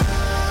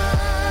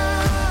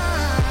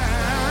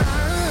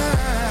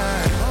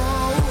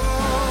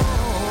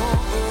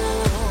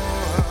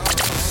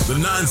The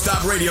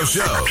NonStop Radio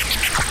Show.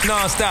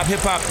 NonStop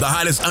hip-hop. The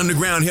hottest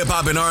underground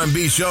hip-hop and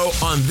R&B show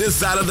on this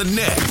side of the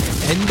net.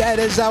 And that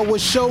is our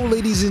show,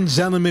 ladies and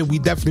gentlemen. We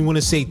definitely want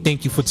to say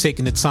thank you for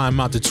taking the time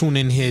out to tune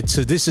in here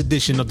to this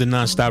edition of the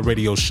NonStop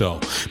Radio Show.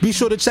 Be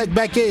sure to check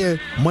back here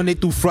Monday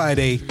through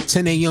Friday,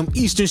 10 a.m.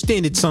 Eastern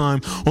Standard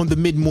Time on the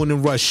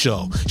Mid-Morning Rush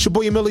Show. It's your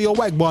boy Emilio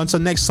Egbar. Until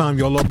next time,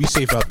 y'all all be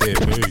safe out there.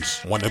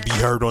 Peace. Want to be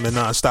heard on the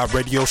NonStop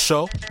Radio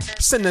Show?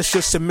 Send us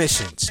your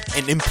submissions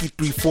in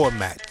MP3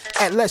 format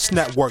at Let's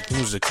Network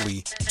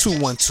Musically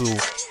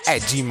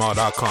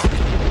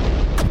 212@gmail.com.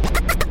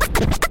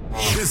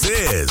 This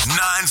is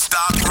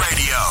NonStop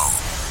Radio.